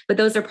 So, but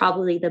those are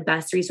probably the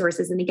best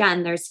resources. And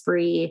again, there's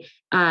free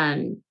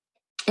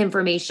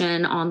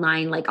information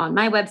online, like on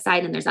my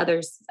website, and there's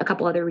a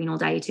couple other renal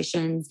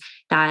dietitians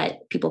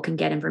that people can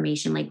get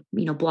information, like,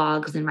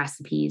 blogs and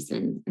recipes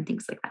and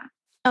things like that.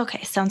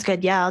 Okay, sounds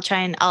good. Yeah,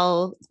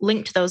 I'll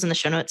link to those in the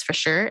show notes for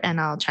sure. And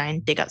I'll try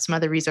and dig up some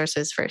other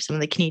resources for some of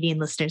the Canadian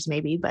listeners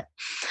maybe, but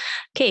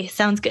okay,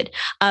 sounds good.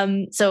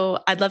 So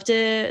I'd love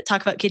to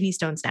talk about kidney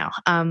stones now.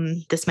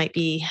 This might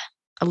be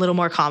a little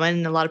more common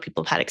and a lot of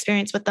people have had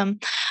experience with them.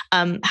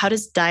 How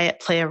does diet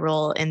play a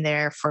role in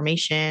their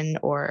formation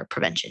or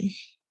prevention?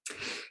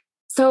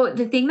 So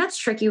the thing that's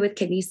tricky with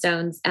kidney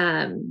stones,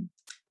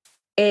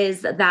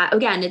 is that,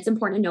 again, it's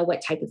important to know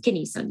what type of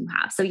kidney stone you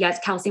have. So yes,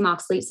 calcium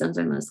oxalate stones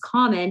are the most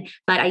common,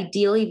 but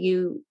ideally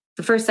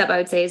the first step I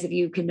would say is if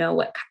you can know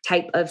what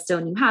type of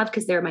stone you have,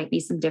 because there might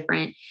be some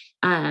different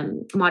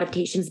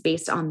modifications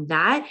based on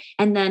that.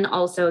 And then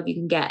also if you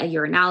can get a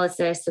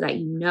urinalysis so that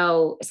you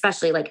know,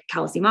 especially like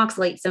calcium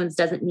oxalate stones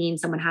doesn't mean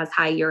someone has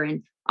high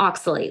urine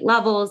oxalate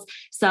levels.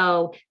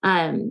 So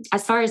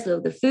as far as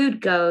the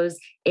food goes,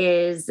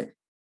 is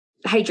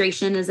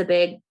hydration is a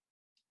big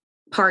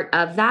part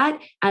of that,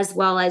 as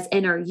well as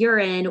in our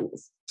urine,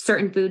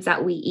 certain foods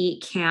that we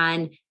eat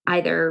can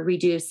either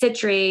reduce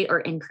citrate or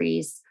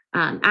increase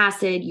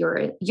acid,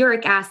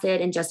 uric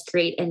acid, and just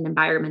create an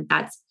environment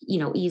that's,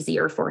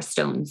 easier for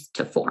stones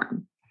to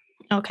form.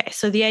 Okay.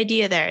 So the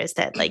idea there is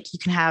that like you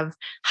can have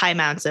high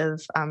amounts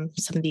of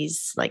some of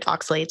these like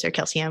oxalates or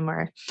calcium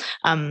or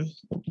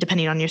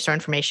depending on your store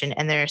information,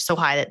 and they're so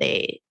high that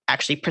they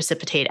actually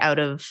precipitate out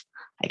of,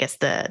 I guess,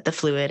 the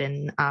fluid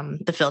and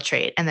the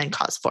filtrate and then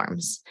cause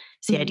forms.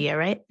 Is the idea,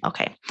 right?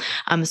 Okay.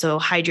 So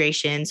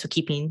hydration, so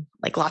keeping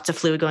like lots of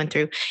fluid going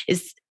through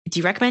do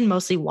you recommend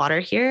mostly water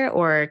here,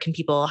 or can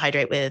people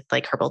hydrate with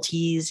like herbal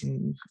teas,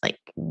 and like,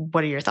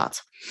 what are your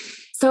thoughts?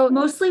 So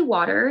mostly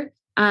water.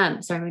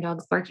 Sorry, my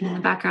dog's barking in the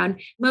background.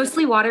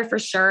 Mostly water for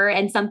sure.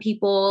 And some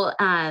people,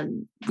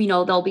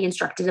 they'll be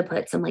instructed to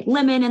put some like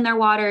lemon in their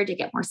water to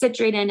get more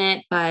citrate in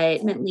it. But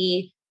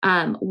ultimately,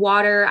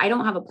 water, I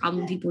don't have a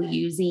problem with people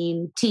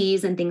using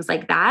teas and things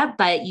like that,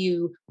 but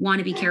you want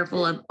to be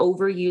careful of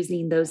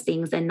overusing those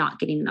things and not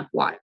getting enough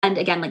water. And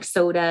again, like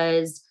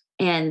sodas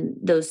and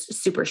those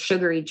super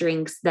sugary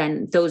drinks,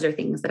 then those are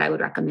things that I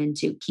would recommend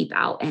to keep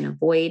out and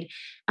avoid.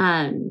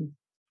 And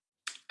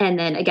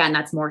then again,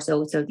 that's more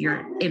so if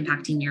you're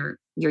impacting your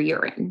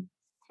urine.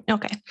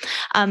 Okay.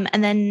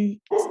 And then,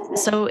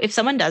 so if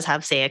someone does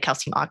have, say, a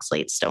calcium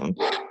oxalate stone,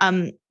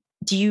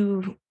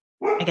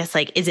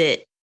 is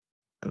it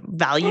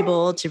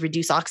valuable to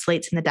reduce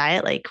oxalates in the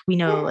diet? Like we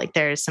know, like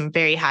there's some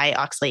very high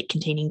oxalate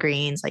containing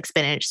grains like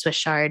spinach, Swiss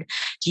chard.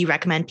 Do you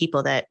recommend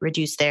people that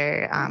reduce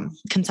their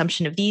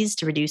consumption of these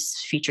to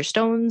reduce future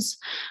stones?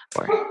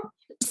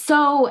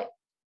 So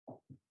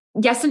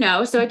yes and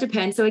no. So it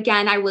depends. So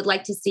again, I would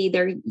like to see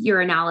their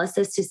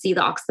urinalysis to see the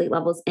oxalate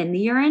levels in the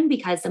urine,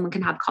 because someone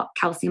can have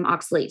calcium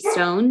oxalate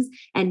stones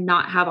and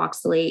not have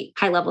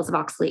high levels of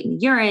oxalate in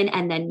the urine,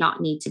 and then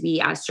not need to be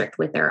as strict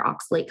with their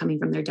oxalate coming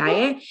from their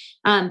diet.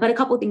 But a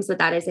couple of things with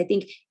that is I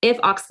think if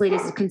oxalate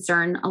is a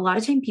concern, a lot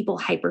of time people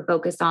hyper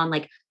focus on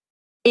like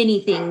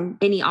any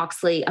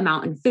oxalate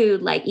amount in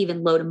food, like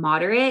even low to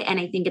moderate. And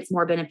I think it's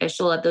more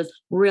beneficial of those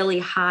really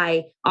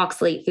high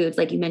oxalate foods,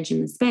 like you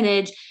mentioned, the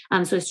spinach,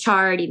 Swiss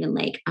chard, even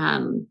like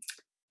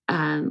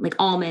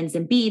almonds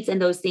and beets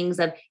and those things.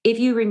 Of if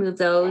you remove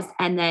those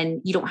and then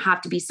you don't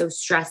have to be so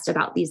stressed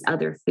about these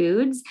other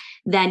foods,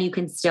 then you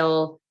can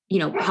still,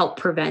 help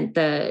prevent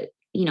the,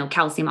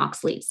 calcium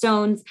oxalate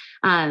stones.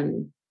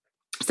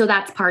 So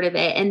that's part of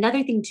it.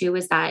 Another thing too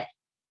is that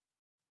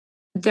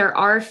there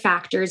are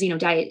factors,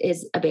 diet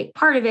is a big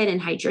part of it and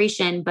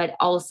hydration, but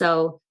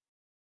also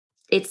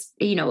it's,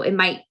 it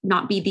might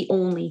not be the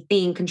only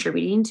thing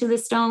contributing to the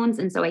stones.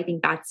 And so I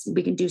think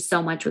we can do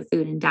so much with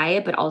food and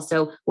diet, but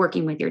also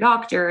working with your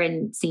doctor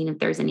and seeing if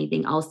there's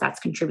anything else that's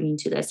contributing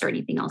to this or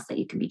anything else that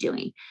you can be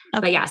doing.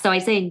 Okay. But yeah, so I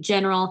say in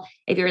general,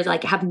 if you're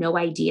like, have no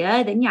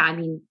idea, then yeah, I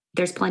mean,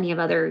 there's plenty of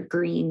other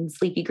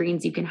leafy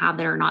greens you can have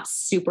that are not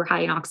super high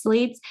in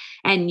oxalates,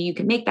 and you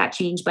can make that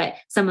change. But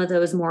some of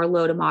those more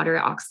low to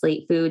moderate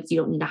oxalate foods, you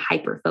don't need to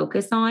hyper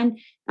focus on.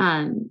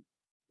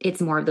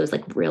 It's more of those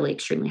like really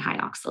extremely high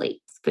oxalate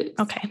foods.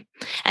 Okay.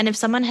 And if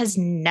someone has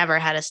never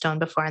had a stone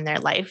before in their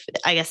life,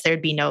 I guess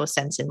there'd be no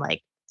sense in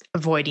like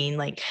avoiding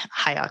like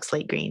high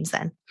oxalate greens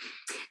then.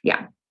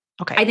 Yeah.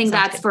 Okay. I think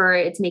that's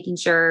good. It's making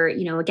sure,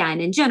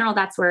 again, in general,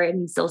 that's where it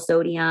means still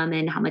sodium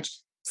and how much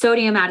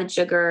sodium, added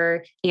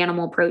sugar,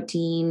 animal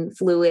protein,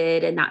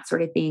 fluid, and that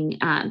sort of thing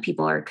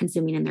people are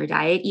consuming in their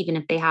diet, even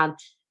if they have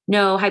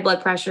no high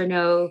blood pressure,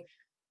 no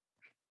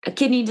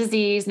kidney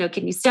disease, no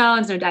kidney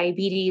stones, no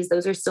diabetes.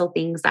 Those are still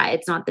things that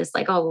it's not this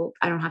like, oh,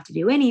 I don't have to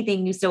do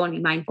anything. You still want to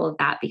be mindful of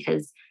that,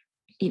 because,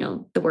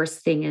 the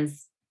worst thing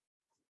is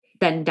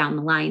then down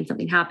the line,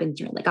 something happens.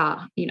 You're like,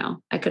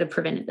 I could have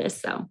prevented this.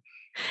 So.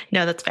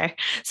 No, that's fair.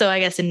 So I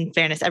guess in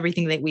fairness,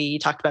 everything that we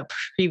talked about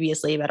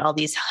previously about all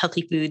these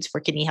healthy foods for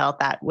kidney health,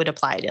 that would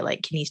apply to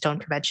like kidney stone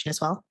prevention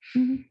as well.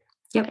 Mm-hmm.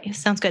 Yep. Okay,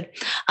 sounds good.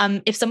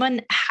 If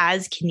someone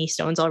has kidney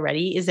stones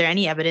already, is there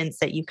any evidence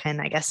that you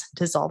can, I guess,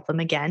 dissolve them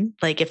again?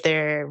 Like if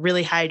they're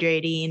really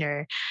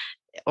hydrating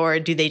or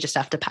do they just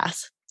have to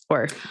pass?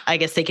 Or I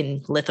guess they can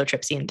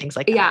lithotripsy and things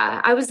like that.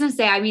 Yeah, I was going to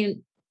say, I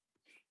mean,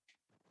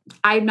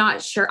 I'm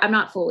not sure. I'm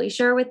not fully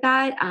sure with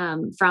that.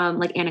 From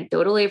like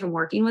anecdotally from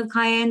working with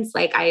clients,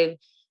 like I've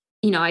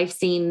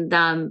seen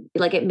them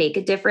like it make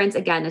a difference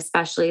again,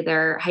 especially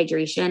their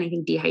hydration. I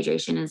think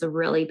dehydration is a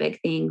really big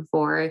thing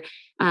for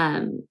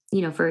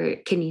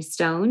kidney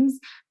stones.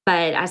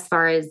 But as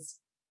far as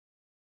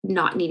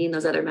not needing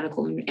those other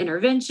medical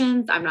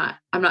interventions, I'm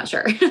not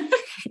sure.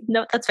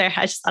 No, that's fair.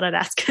 I just thought I'd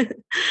ask.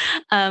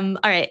 All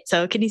right.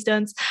 So kidney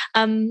stones.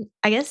 I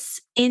guess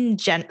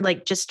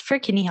like just for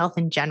kidney health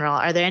in general,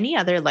 are there any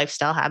other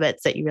lifestyle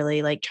habits that you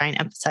really like try and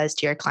emphasize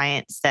to your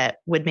clients that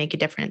would make a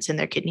difference in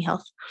their kidney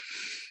health?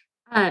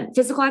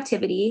 Physical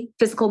activity,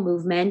 physical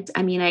movement.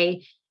 I mean,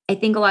 I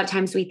think a lot of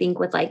times we think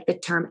with like the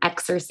term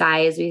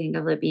exercise, we think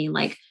of it being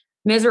like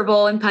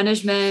miserable and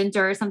punishment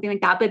or something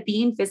like that. But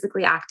being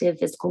physically active,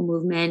 physical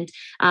movement,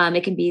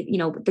 it can be,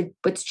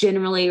 what's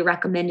generally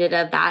recommended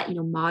of that,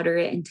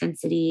 moderate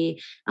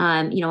intensity,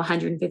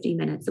 150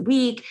 minutes a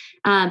week.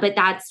 But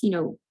that's,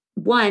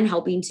 one,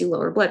 helping to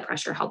lower blood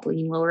pressure,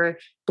 helping lower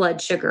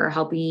blood sugar,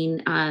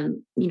 helping,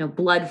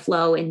 blood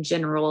flow in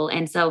general.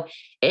 And so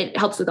it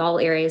helps with all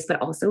areas,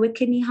 but also with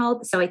kidney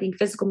health. So I think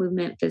physical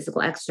movement,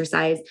 physical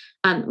exercise,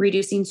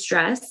 reducing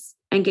stress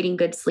and getting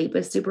good sleep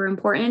is super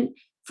important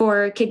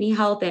for kidney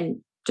health and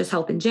just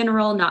health in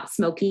general, not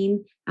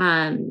smoking,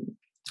 the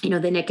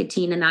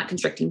nicotine and not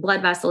constricting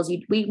blood vessels.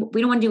 We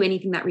don't want to do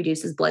anything that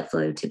reduces blood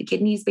flow to the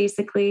kidneys,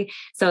 basically.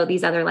 So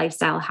these other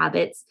lifestyle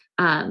habits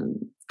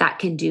that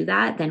can do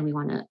that, then we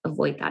want to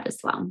avoid that as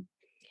well.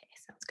 Okay,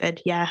 sounds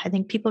good. Yeah, I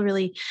think people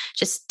really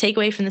just take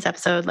away from this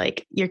episode,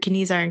 like your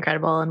kidneys are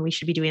incredible and we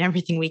should be doing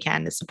everything we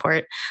can to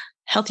support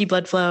healthy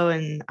blood flow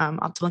and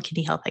optimal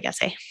kidney health, I guess.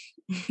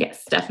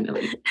 Yes,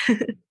 definitely.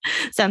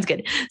 Sounds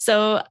good.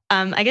 So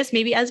I guess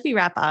maybe as we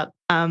wrap up,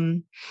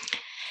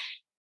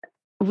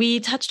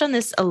 we touched on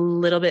this a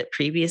little bit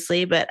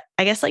previously, but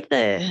I guess like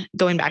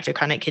going back to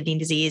chronic kidney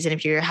disease, and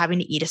if you're having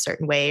to eat a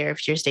certain way, or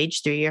if you're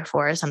stage 3 or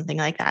 4 or something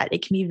like that,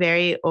 it can be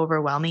very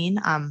overwhelming.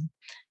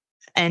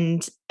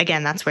 And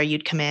again, that's where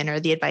you'd come in, or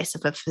the advice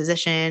of a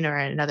physician or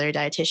another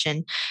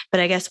dietitian.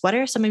 But I guess, what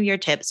are some of your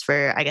tips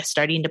for, I guess,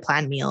 starting to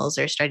plan meals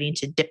or starting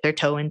to dip their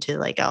toe into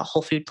like a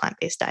whole food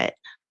plant-based diet?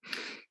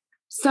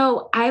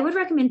 So I would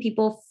recommend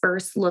people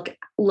first look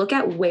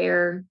at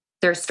where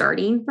they're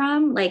starting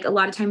from. Like a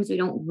lot of times we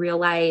don't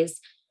realize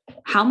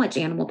how much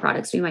animal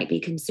products we might be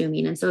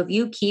consuming. And so if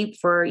you keep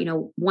for,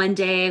 1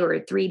 day or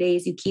 3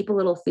 days, you keep a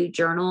little food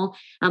journal,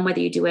 whether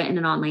you do it in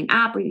an online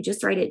app or you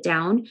just write it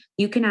down,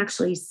 you can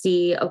actually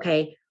see,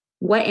 okay,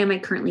 what am I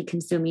currently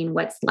consuming?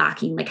 What's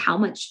lacking? Like how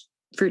much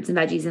fruits and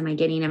veggies am I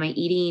getting? Am I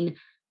eating,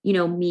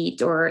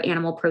 meat or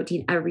animal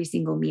protein every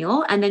single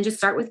meal? And then just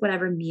start with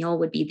whatever meal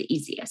would be the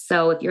easiest.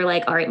 So if you're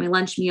like, all right, my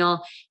lunch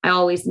meal, I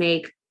always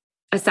make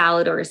a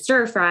salad or a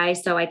stir fry.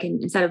 So I can,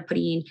 instead of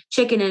putting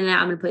chicken in it,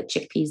 I'm going to put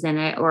chickpeas in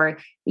it or,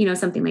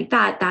 something like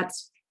that.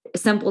 That's a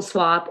simple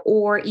swap.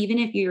 Or even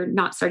if you're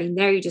not starting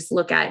there, you just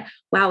look at,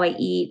 wow, I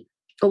eat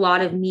a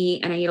lot of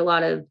meat and I eat a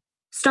lot of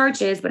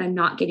starches, but I'm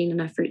not getting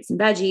enough fruits and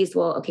veggies.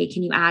 Well, okay,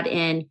 can you add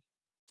in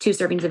 2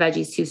 servings of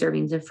veggies, 2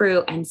 servings of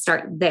fruit, and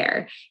start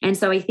there? And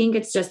so I think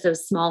it's just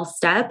those small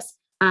steps.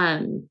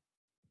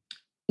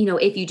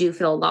 If you do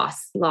feel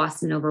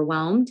lost and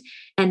overwhelmed,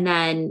 and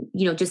then,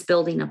 just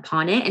building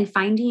upon it and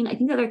finding, I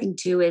think the other thing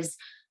too is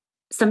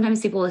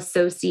sometimes people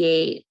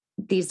associate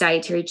these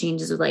dietary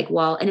changes with like,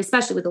 well, and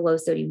especially with a low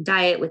sodium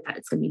diet, with that,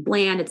 it's going to be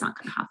bland, it's not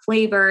going to have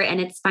flavor. And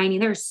it's finding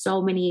there's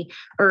so many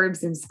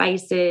herbs and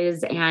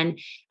spices and,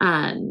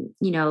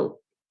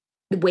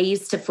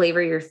 ways to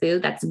flavor your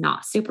food that's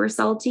not super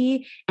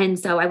salty. And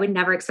so I would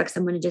never expect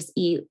someone to just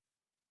eat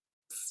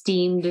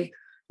steamed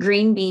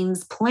green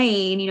beans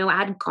plain,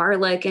 add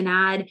garlic and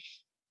add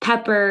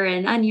pepper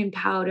and onion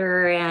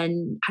powder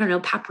and I don't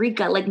know,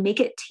 paprika, like make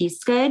it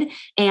taste good.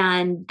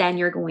 And then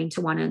you're going to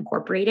want to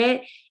incorporate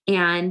it.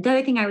 And the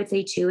other thing I would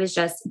say too, is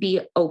just be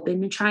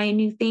open to trying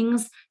new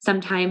things.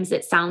 Sometimes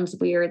it sounds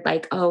weird,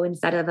 like, oh,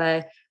 instead of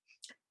a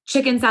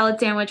chicken salad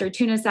sandwich or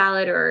tuna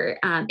salad or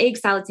egg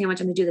salad sandwich,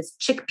 I'm going to do this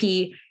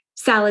chickpea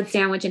salad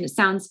sandwich, and it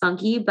sounds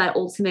funky, but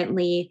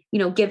ultimately,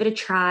 give it a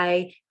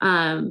try.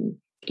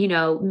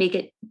 Make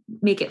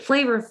it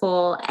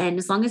flavorful. And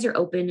as long as you're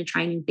open to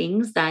trying new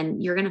things,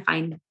 then you're going to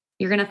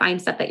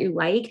find stuff that you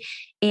like.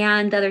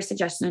 And the other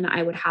suggestion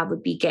I would have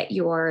would be get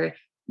your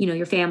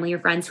family, your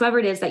friends, whoever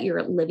it is that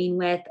you're living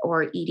with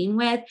or eating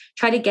with,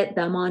 try to get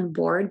them on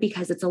board,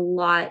 because it's a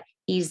lot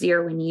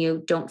easier when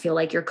you don't feel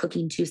like you're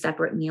cooking 2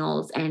 separate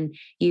meals and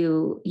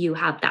you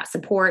have that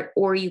support.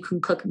 Or you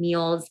can cook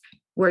meals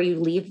where you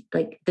leave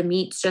like the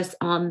meats just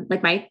on,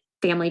 like my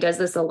family does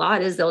this a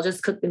lot, is they'll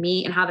just cook the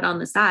meat and have it on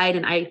the side,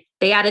 and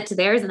they add it to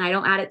theirs and I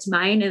don't add it to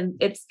mine. And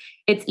it's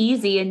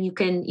easy. And you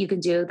can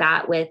do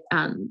that with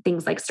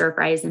things like stir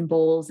fries and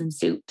bowls and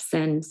soups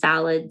and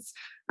salads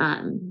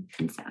and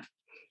stuff.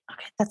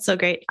 Okay, that's so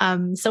great.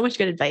 So much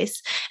good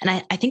advice.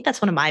 And I think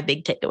that's one of my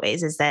big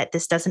takeaways is that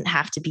this doesn't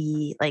have to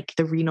be like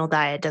the renal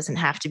diet doesn't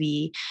have to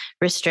be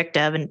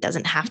restrictive and it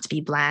doesn't have to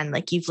be bland.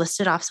 Like you've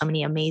listed off so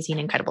many amazing,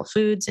 incredible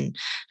foods and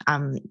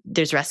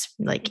there's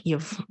like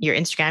you've your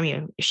Instagram,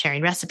 you're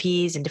sharing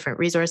recipes and different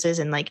resources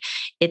and like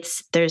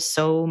there's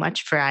so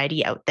much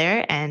variety out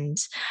there. And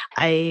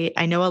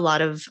I know a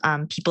lot of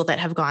people that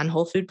have gone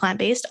whole food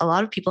plant-based, a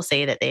lot of people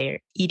say that they're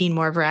eating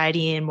more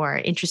variety and more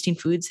interesting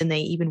foods than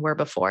they even were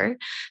before.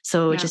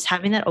 So just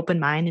having that open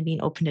mind and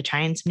being open to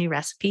trying some new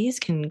recipes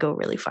can go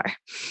really far.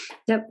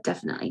 Yep,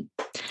 definitely.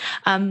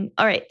 All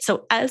right.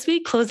 So as we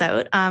close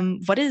out,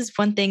 what is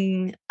one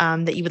thing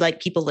that you would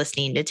like people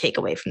listening to take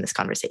away from this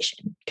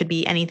conversation? Could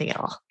be anything at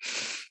all.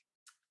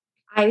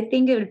 I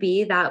think it would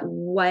be that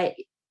what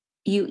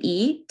you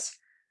eat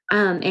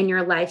and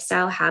your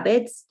lifestyle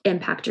habits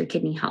impact your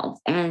kidney health.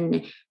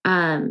 And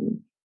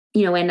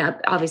in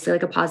obviously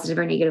like a positive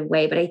or negative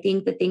way. But I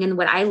think the thing and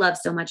what I love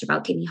so much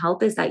about kidney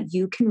health is that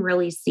you can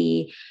really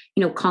see,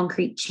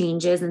 concrete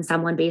changes in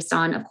someone based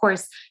on, of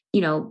course,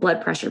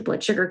 blood pressure,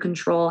 blood sugar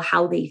control,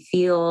 how they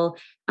feel,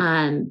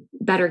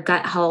 better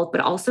gut health,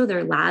 but also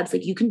their labs.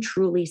 Like you can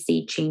truly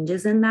see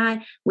changes in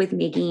that with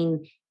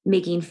making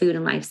food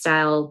and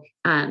lifestyle,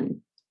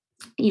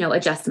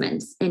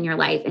 adjustments in your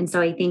life. And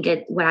so I think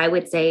what I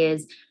would say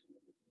is,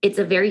 it's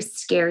a very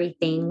scary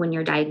thing when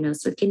you're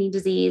diagnosed with kidney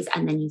disease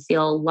and then you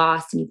feel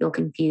lost and you feel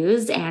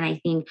confused. And I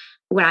think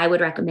what I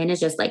would recommend is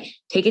just like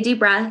take a deep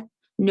breath,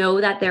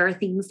 know that there are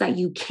things that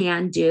you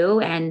can do.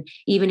 And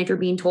even if you're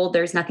being told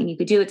there's nothing you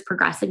could do, it's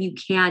progressive. You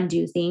can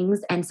do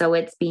things. And so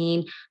it's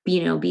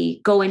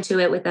go into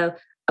it with a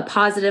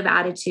positive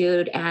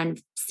attitude and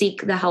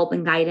seek the help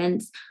and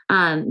guidance,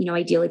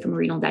 ideally from a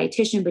renal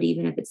dietitian, but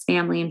even if it's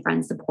family and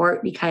friend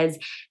support, because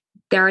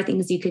there are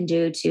things you can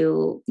do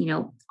to,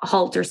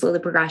 halt or slow the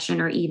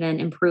progression or even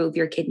improve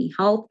your kidney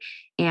health.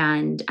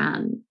 And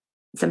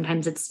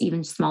sometimes it's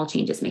even small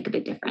changes make a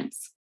big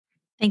difference.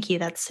 Thank you.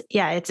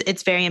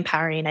 It's very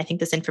empowering. I think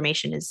this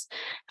information is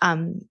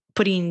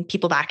putting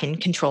people back in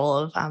control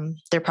of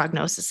their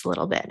prognosis a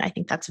little bit. And I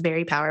think that's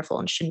very powerful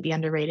and shouldn't be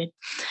underrated.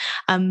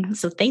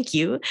 So thank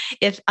you.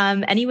 If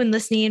anyone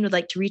listening would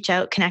like to reach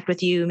out, connect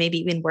with you, maybe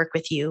even work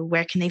with you,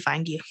 where can they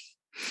find you?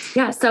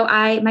 Yeah. So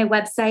my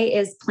website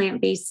is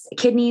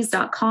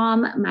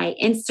plantbasedkidneys.com. My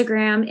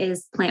Instagram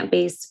is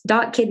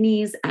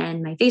plantbased.kidneys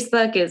and my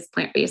Facebook is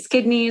plant-based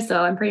kidneys.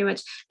 So I'm pretty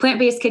much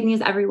plant-based kidneys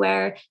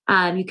everywhere.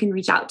 You can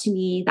reach out to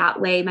me that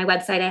way. My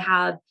website, I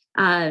have,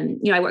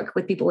 I work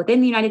with people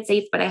within the United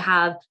States, but I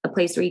have a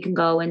place where you can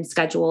go and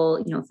schedule,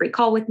 a free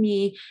call with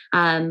me.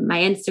 My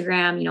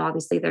Instagram,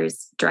 obviously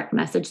there's direct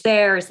message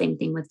there, same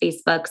thing with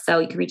Facebook. So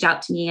you can reach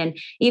out to me. And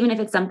even if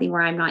it's something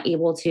where I'm not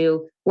able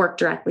to work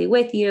directly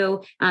with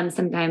you,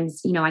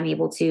 sometimes, I'm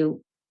able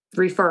to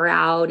refer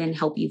out and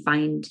help you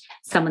find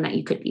someone that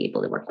you could be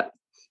able to work with.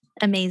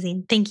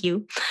 Amazing. Thank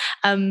you.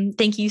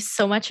 Thank you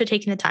so much for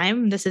taking the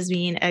time. This has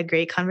been a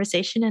great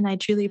conversation and I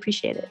truly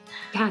appreciate it.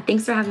 Yeah.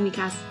 Thanks for having me,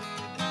 Cass.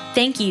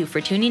 Thank you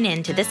for tuning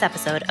in to this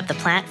episode of the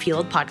Plant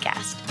Fueled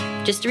Podcast.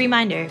 Just a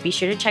reminder, be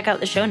sure to check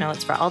out the show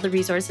notes for all the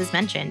resources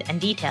mentioned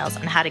and details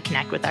on how to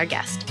connect with our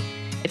guest.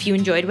 If you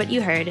enjoyed what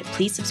you heard,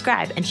 please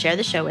subscribe and share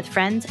the show with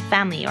friends,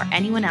 family, or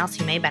anyone else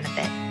who may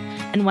benefit.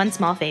 And one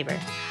small favor,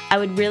 I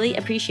would really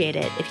appreciate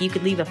it if you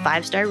could leave a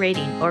 5-star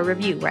rating or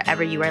review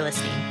wherever you are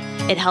listening.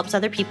 It helps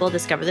other people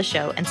discover the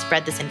show and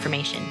spread this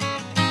information.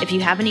 If you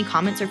have any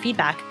comments or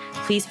feedback,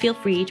 please feel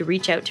free to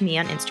reach out to me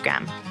on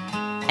Instagram.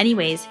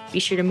 Anyways, be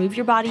sure to move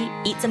your body,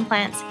 eat some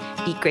plants,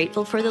 be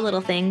grateful for the little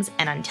things,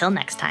 and until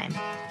next time,